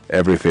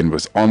everything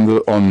was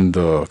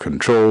under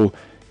control,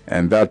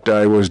 and that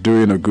I was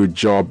doing a good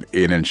job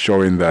in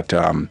ensuring that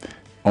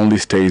only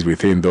stays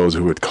within those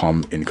who would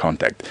come in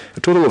contact. A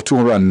total of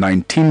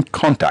 219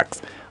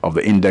 contacts of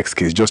the index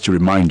case, just to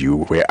remind you,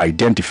 were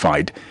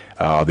identified.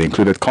 They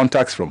included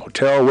contacts from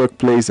hotel,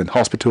 workplace, and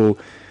hospital,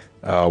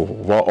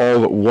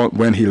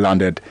 when he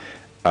landed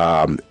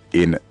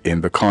in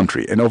the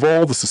country. And of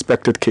all the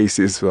suspected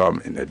cases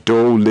in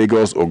Edo,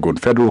 Lagos, Ogun,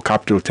 Federal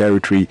Capital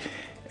Territory,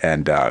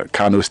 and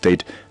Kano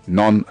State,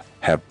 none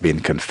have been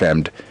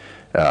confirmed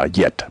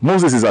yet.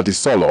 Moses is at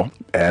Isolo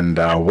and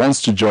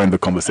wants to join the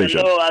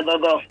conversation. Hello,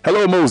 Agogo.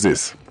 Hello,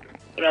 Moses.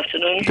 Good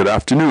afternoon. Good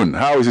afternoon.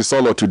 How is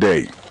Isolo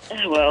today?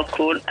 Well,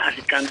 cool as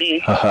it can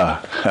be.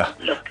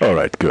 Look, all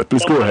right, good.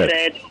 Please go ahead.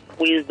 Said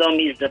wisdom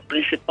is the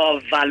principal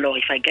valor,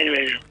 if I get it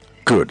right.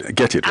 Good.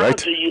 Get it, right?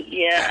 How do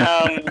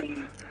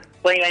you,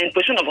 when you're in a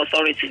position of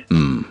authority,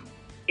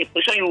 a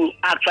position you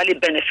actually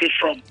benefit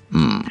from,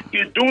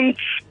 you don't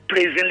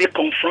presently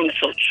confront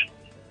such.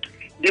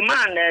 The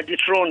man, the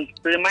throne,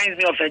 reminds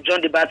me of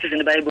John the Baptist in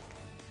the Bible.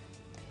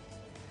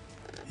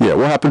 Yeah,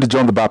 what happened to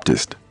John the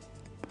Baptist?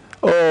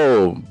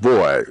 Oh,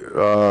 boy,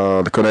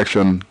 the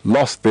connection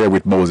lost there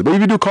with Moses. But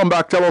if you do come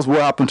back, tell us what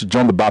happened to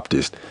John the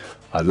Baptist.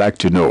 I'd like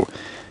to know.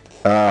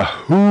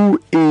 Who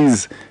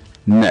is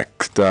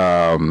next?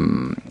 While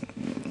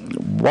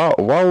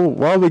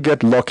we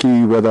get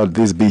Lucky, whether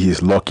this be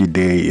his lucky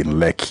day in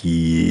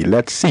Lekki,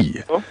 let's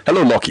see.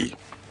 Hello, Lucky.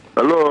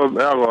 Hello,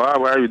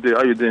 how are you doing?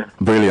 How are you doing?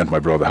 Brilliant, my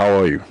brother. How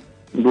are you?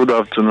 Good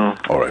afternoon.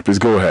 All right, please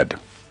go ahead.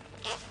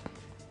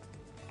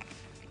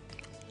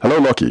 Hello,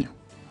 Lucky.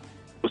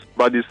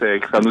 About this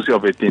Sanusi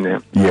of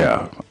 18.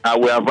 Yeah. I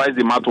will advise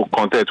the man to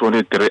contest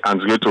 23 and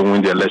going to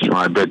win the election,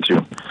 I bet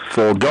you.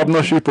 For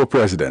governorship or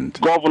president?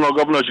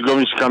 Governorship,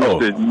 Kano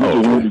State.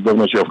 To win the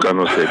governorship of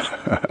Kano State.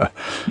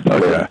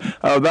 Okay.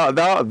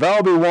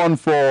 That'll be one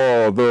for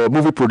the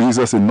movie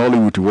producers in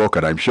Nollywood to work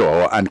at, I'm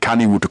sure, and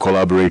Kannywood to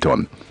collaborate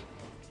on.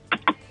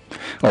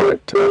 All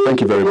right.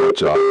 Thank you very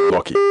much,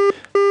 Lucky.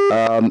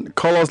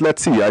 Callers,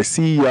 let's see. I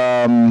see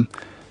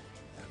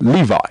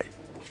Levi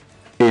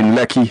in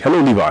Lekki. Hello,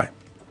 Levi.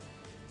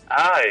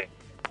 Hi.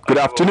 Good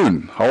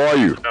afternoon. How are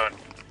you?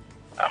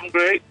 I'm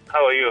great.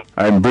 How are you?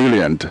 I'm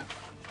brilliant.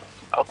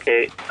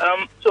 Okay.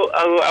 So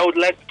I would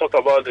like to talk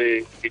about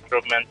the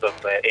development of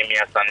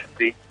Emir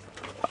Sanusi.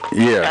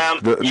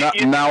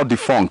 Yeah. Now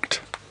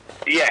defunct.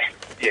 Yeah.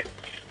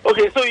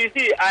 Okay. So you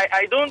see,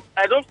 I don't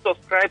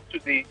subscribe to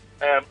the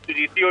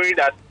theory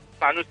that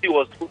Sanusi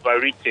was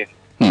overreaching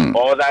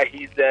or that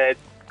his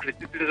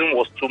criticism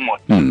was too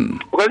much.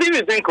 Because if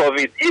you think of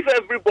it, if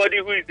everybody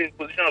who is in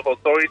position of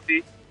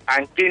authority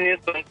and gaining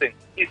something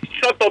is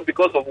shut up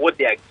because of what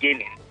they are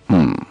gaining,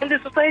 and the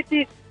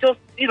society just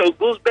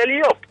goes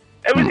belly up.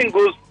 Everything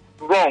goes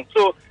wrong.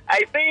 So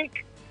I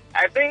think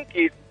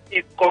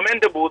it's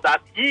commendable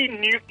that he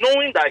knew,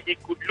 knowing that he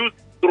could lose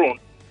his throne,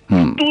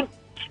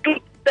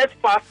 stood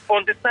steadfast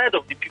on the side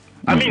of the people.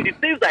 I mean, the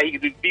things that he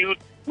revealed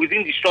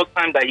within the short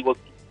time that he was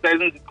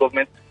criticizing the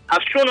government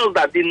have shown us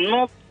that the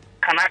North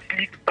can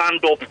actually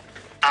stand up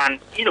and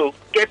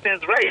get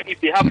things right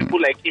if they have people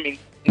like him in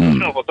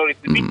position of authority,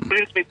 which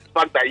brings me to the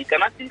fact that he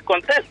can actually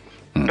contest.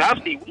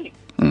 Perhaps he wins.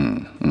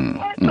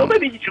 So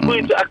maybe he should go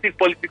into active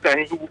politics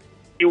and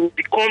he will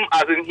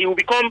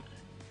become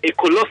a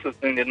colossus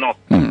in the North.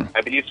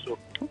 I believe so.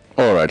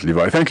 All right,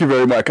 Levi. Thank you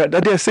very much. I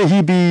dare say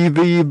he be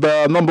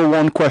the number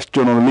one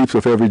question on the lips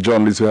of every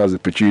journalist who has the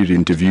opportunity to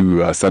interview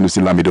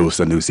Sanusi Lamido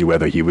Sanusi,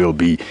 whether he will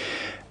be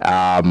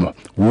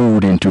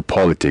wooed into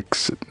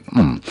politics.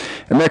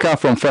 Emeka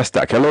from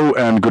Festac. Hello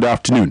and good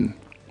afternoon.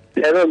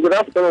 Hello, good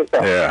afternoon,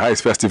 sir. Yeah, how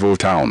is Festival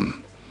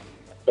Town?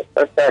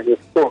 Festac is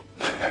cool.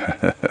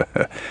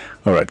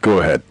 All right, go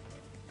ahead.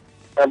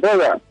 My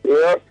brother,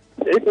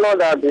 it's not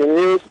that the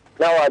news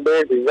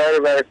nowadays is very,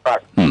 very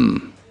fast.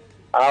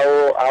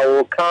 I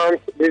will count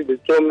this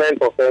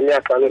dethronement of Emir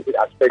Sanusi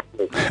as fake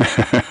news.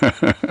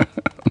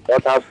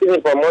 But I've seen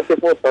it from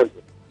multiple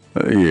sources.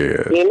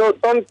 Yeah.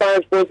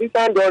 Sometimes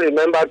politicians don't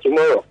remember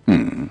tomorrow.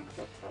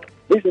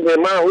 This is a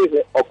man who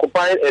is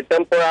occupying a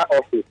temporary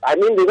office. I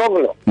mean the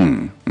governor.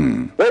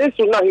 Very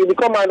soon now he'll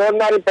become an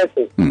ordinary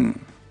person.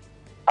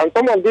 And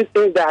some of these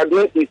things they are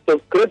doing is to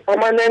create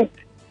permanent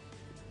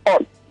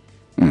thought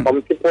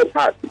from people's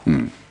hearts.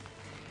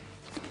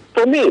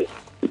 To me,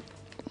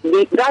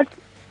 that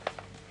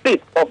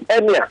seat of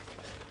Emir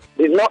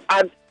did not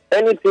add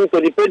anything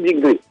to the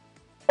pedigree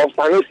of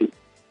Sanusi.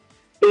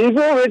 It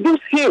even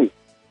reduced him,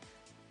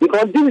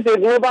 because this is a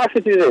global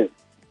citizen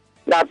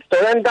that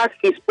surrendered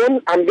his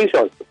own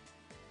ambitions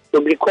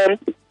to become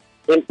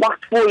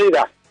impactful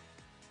leader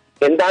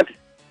in that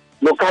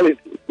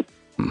locality.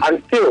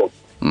 And still,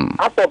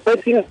 after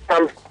facing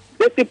some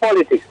dirty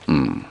politics,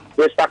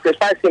 they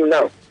sacrifice him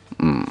now.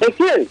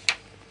 Again,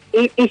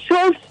 it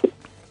shows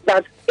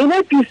that in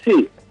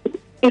APC,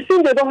 it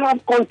seems they don't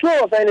have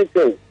control of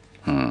anything.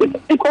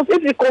 Because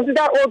if you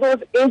consider all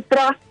those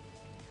intra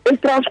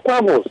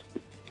squabbles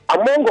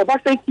among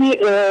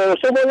Obaseki,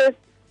 Sobole,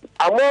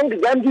 among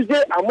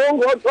Ganduje,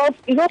 among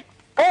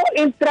all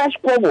intra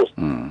squabbles,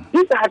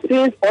 these are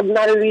things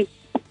ordinarily,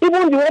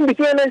 even the one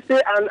between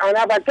NSA and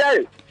Abattoir,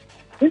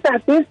 these are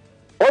things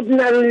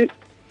ordinarily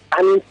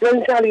an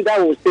influential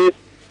leader will say,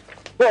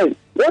 well,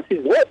 what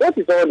is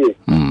all this?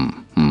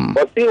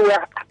 But see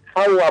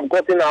how we have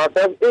gotten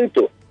ourselves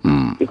into.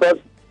 Because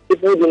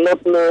people do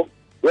not know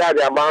where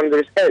their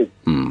boundaries end.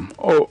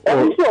 The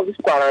issue of this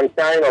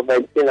quarantine of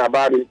everything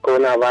about this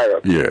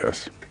coronavirus.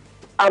 Yes.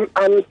 I'm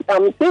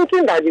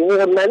thinking that the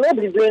world might not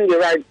be doing the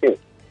right thing.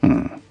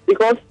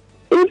 Because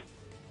if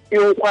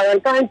you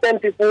quarantine 10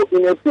 people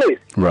in a place,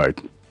 right,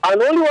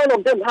 and only one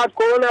of them has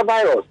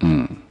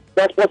coronavirus,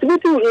 there's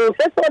possibility to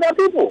infect other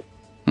people.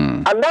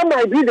 And that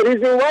might be the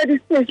reason why this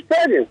thing is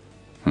spreading.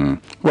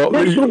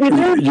 Well,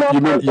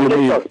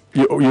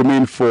 you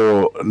mean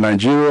for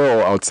Nigeria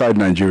or outside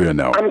Nigeria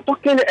now? I'm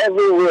talking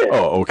everywhere.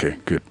 Oh, okay,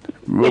 good.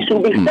 It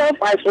should be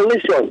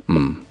self-isolation.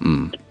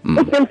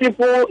 Putting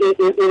people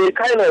in a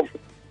kind of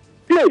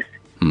place.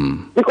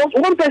 Because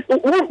one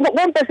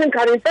person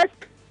can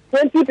infect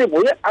 20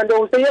 people, and they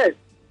will say, yes,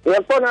 they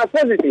have turned out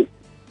positive.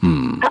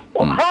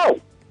 How?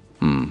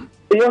 You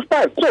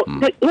understand? So,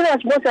 in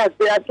as much as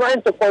they are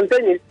trying to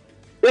contain it,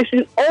 they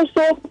should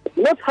also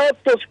not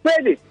help to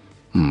spread it.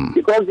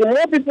 Because the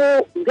more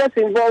people get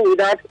involved with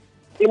that,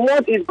 the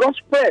more it got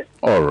spread.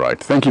 All right.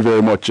 Thank you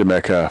very much,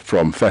 Emeka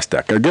from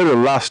Festac. I'll get a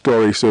last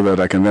story so that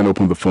I can then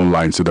open the phone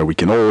line so that we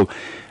can all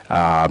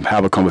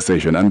have a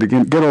conversation and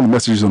get all the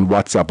messages on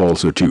WhatsApp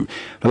also too.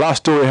 The last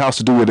story has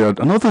to do with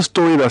another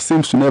story that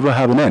seems to never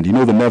have an end. You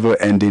know, the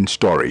never-ending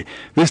story.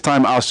 This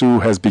time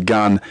ASUU has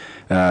begun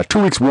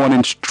 2 weeks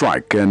warning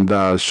strike, and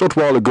a short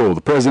while ago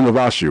the president of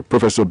ASUU,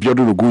 Professor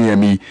Biodun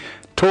Ogunyemi,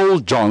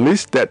 told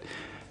journalists that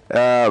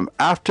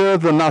after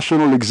the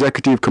National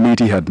Executive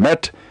Committee had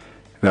met,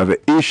 that the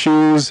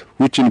issues,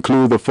 which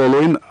include the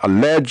following: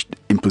 alleged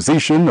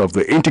imposition of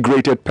the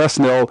Integrated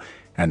Personnel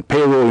and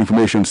Payroll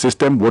Information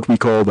System, what we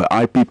call the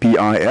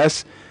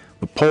IPPIS,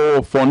 the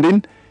poor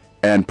funding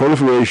and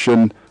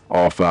proliferation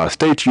of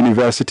state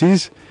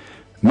universities,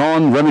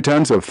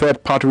 non-remittance of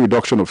third-party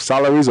reduction of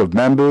salaries of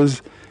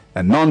members,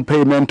 and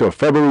non-payment of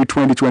February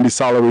 2020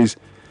 salaries,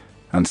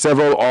 and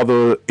several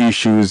other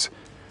issues.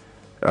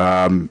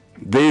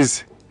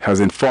 This has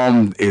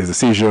informed his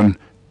decision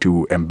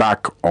to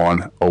embark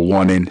on a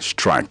warning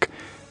strike.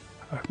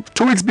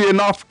 2 weeks be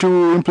enough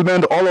to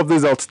implement all of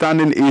these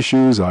outstanding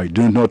issues? I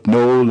do not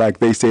know. Like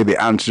they say, the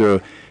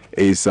answer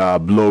is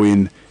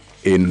blowing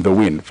in the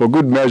wind. For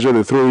good measure,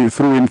 they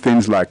threw in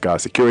things like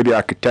security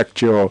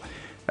architecture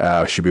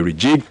should be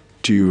rejigged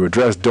to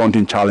address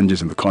daunting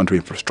challenges in the country,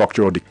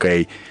 infrastructural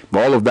decay.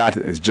 But all of that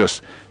is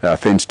just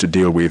things to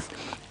deal with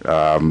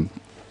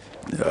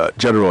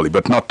generally,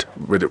 but not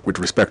with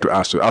respect to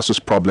ASUU. ASUU's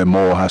problem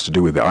more has to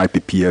do with the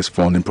IPPS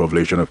funding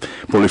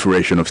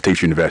proliferation of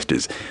state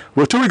universities.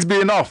 Will 2 weeks be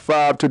enough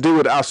to deal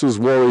with ASUU's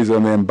worries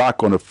and then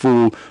embark on a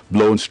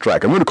full-blown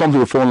strike? I'm going to come to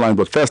the phone line,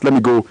 but first let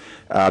me go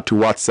to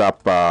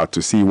WhatsApp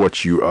to see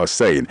what you are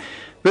saying.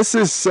 This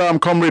is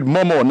Comrade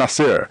Momo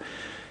Nasir.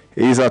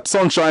 He's at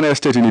Sunshine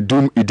Estate in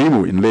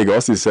Idimu in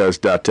Lagos. He says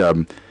that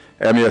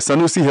Emir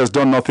Sanusi has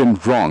done nothing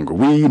wrong.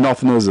 We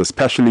Northerners are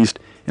specialists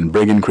in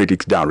bringing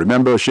critics down.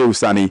 Remember, Shehu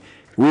Sani,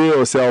 we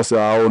ourselves are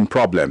our own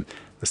problem.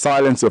 The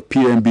silence of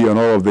PMB on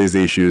all of these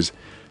issues,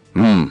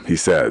 he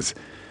says.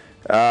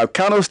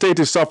 Kano State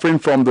is suffering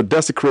from the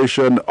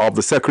desecration of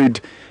the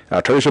sacred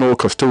traditional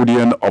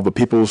custodian of the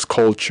people's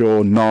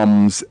culture,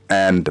 norms,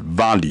 and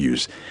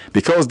values.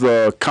 Because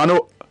the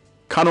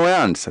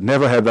Kanoans,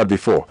 never heard that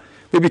before.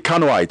 Maybe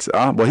Kanoites,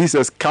 but he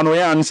says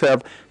Kanoans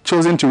have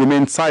chosen to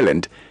remain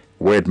silent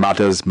where it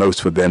matters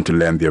most for them to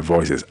lend their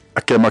voices.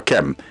 Akem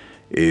Akem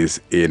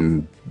is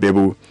in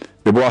Bebu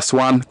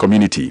Aswan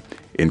community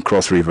in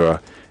Cross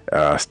River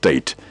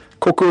State.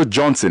 Coco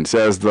Johnson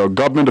says the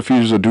government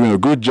officials are doing a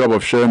good job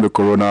of sharing the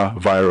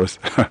coronavirus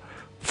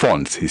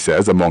funds, he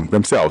says, among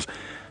themselves.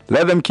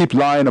 Let them keep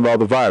lying about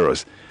the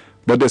virus.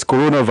 But there's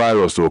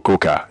coronavirus, or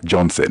Coca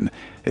Johnson.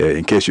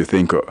 In case you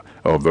think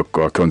of the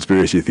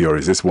conspiracy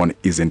theories, this one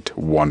isn't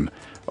one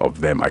of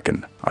them, I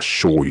can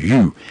assure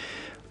you.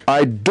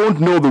 I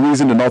don't know the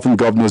reason the northern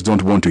governors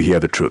don't want to hear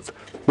the truth.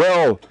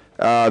 Well,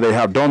 they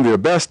have done their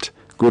best.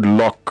 Good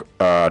luck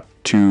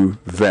to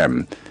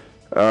them.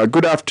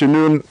 Good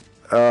afternoon.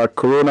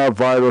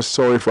 Coronavirus,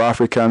 sorry for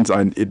Africans,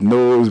 and it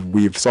knows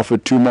we've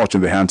suffered too much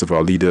in the hands of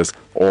our leaders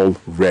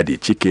already.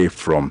 Chike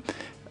from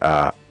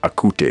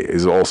Akute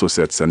is also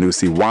said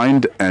Sanusi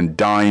wined and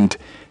dined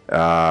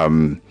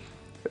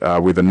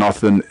with the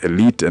northern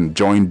elite and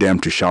joined them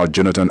to shout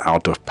Jonathan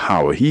out of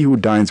power. He who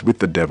dines with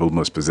the devil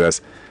must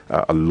possess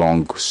a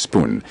long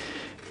spoon.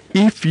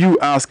 If you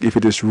ask if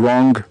it is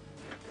wrong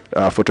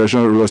for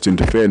traditional rulers to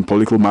interfere in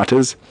political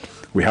matters,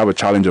 we have a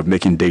challenge of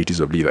making deities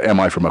of leader. Am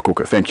I from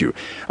Akoka? Thank you.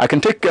 I can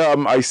take,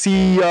 I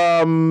see,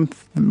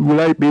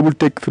 will I be able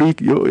to take three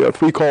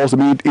calls a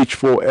minute each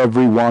for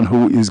everyone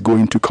who is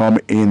going to come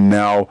in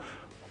now?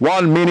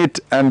 1 minute,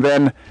 and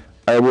then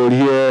I will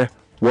hear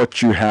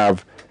what you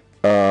have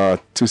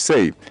to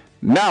say.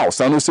 Now,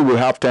 Sanusi will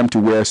have time to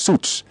wear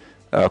suits.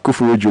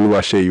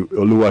 Kufuruji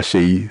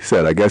Oluwaseyi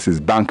said, I guess his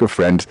banker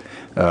friends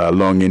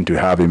longing to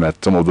have him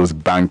at some of those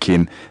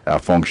banking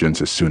functions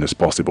as soon as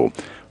possible.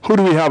 Who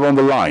do we have on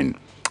the line?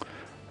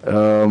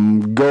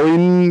 Going,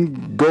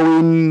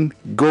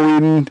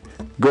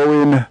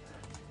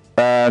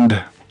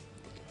 and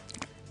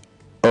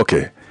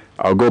Okay.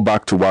 I'll go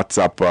back to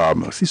WhatsApp.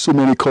 I see so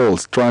many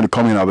calls trying to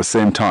come in at the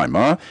same time.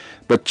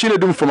 But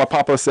Chiledum from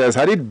Apapa says,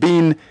 had it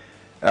been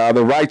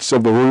the rights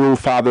of the royal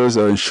fathers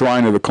are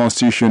enshrined in the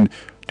Constitution,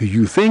 do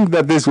you think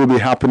that this will be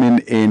happening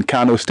in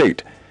Kano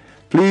State?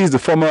 Please, the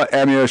former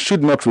emir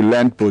should not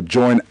relent but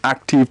join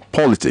active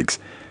politics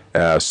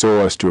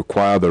so as to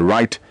acquire the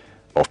right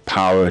of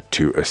power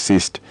to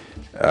assist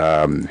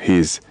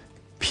his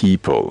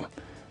people.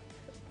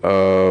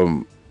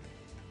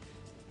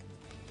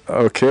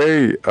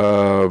 Okay.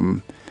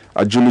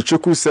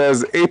 Ajulichuku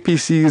says,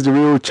 APC is the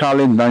real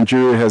challenge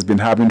Nigeria has been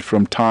having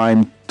from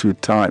time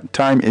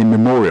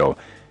immemorial.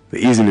 They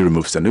easily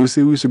removed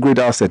Sanusi, who is a great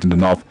asset in the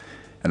north,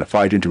 and are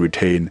fighting to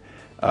retain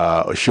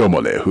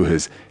Oshomole, who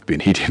has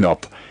been heating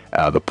up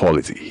the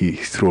polity. He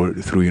threw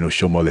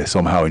Oshomole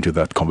somehow into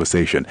that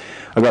conversation.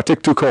 I'm going to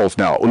take two calls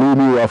now.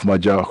 Olumi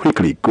Rafmaja,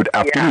 quickly. Good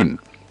afternoon.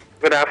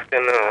 Good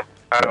afternoon.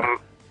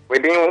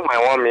 Within my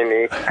 1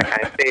 minute, I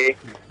can say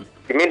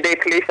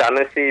immediately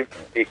Sanusi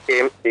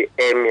became the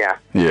emir.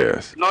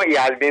 Yes. No, he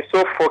has been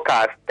so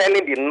focused,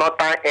 telling the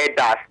northern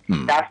elders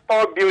that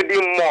stop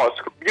building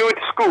mosque, build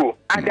school,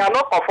 and they are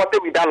not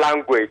comfortable with that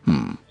language.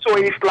 So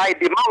it's like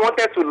the man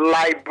wanted to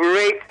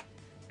liberate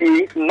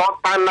the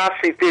northern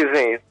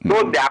citizens,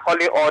 those they are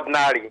calling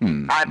ordinary,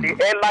 and the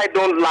ally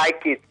don't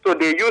like it, so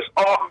they use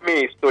all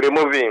means to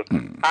remove him.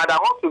 And I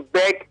want to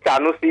beg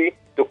Sanusi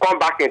to come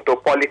back into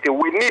politics.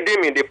 We need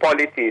him in the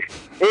politics.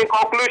 In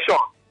conclusion,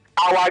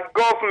 our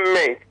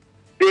government,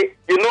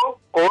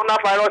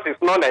 coronavirus is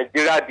not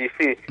Nigeria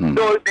disease.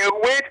 So they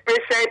wait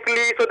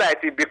patiently so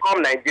that it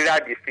become Nigeria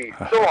disease.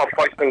 So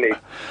unfortunately.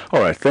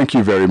 All right. Thank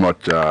you very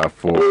much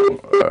for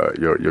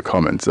your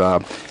comments.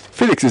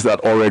 Felix is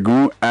at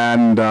Oregon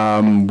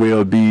and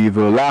will be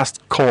the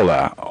last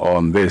caller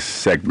on this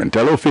segment.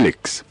 Hello,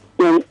 Felix.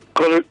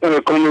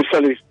 Colonel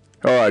Salis.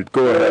 All right.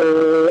 Go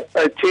ahead.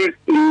 I think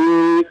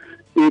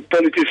the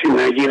politics in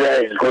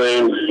Nigeria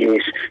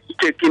is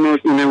taking us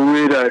in a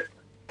way that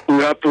we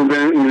have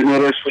problems in the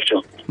nearest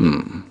future.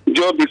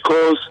 Just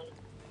because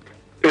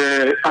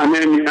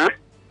anemia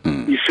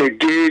is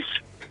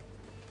against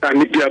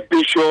the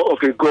ambition of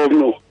a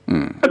governor.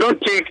 I don't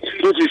think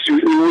this is the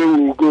way we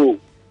will go.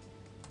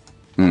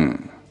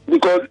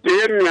 Because the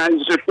emir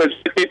is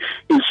representing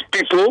his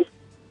people,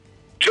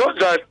 just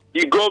that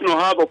the governor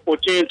have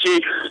opportunity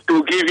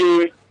to give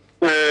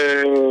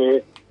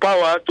him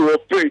power to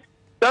operate.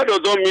 That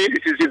doesn't mean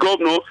it is the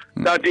governor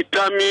that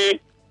determines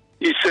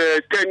his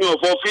tenure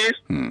of office.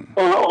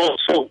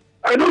 Also,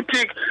 I don't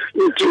think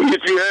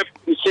if you have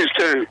the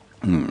system,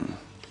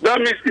 that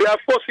means they are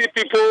forcing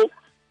people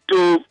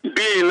to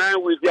be in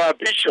line with their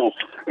ambition.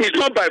 It's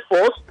not by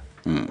force.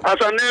 As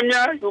an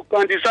emir, you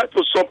can decide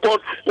to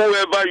support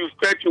whoever you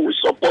felt you will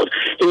support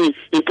in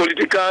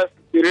political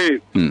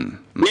terrain.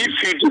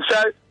 If you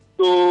decide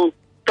to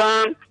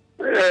stand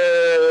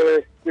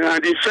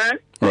and defend,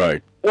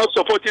 right, not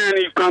supporting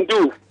any you can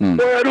do.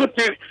 So I don't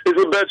think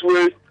it's the best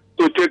way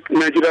to take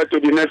Nigeria to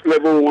the next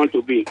level we want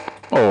to be.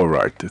 All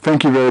right.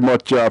 Thank you very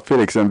much,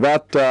 Felix. And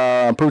that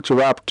puts a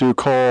wrap to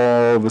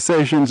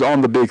conversations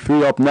on the Big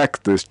Three. Up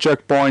next is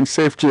Checkpoint,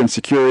 safety and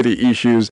security issues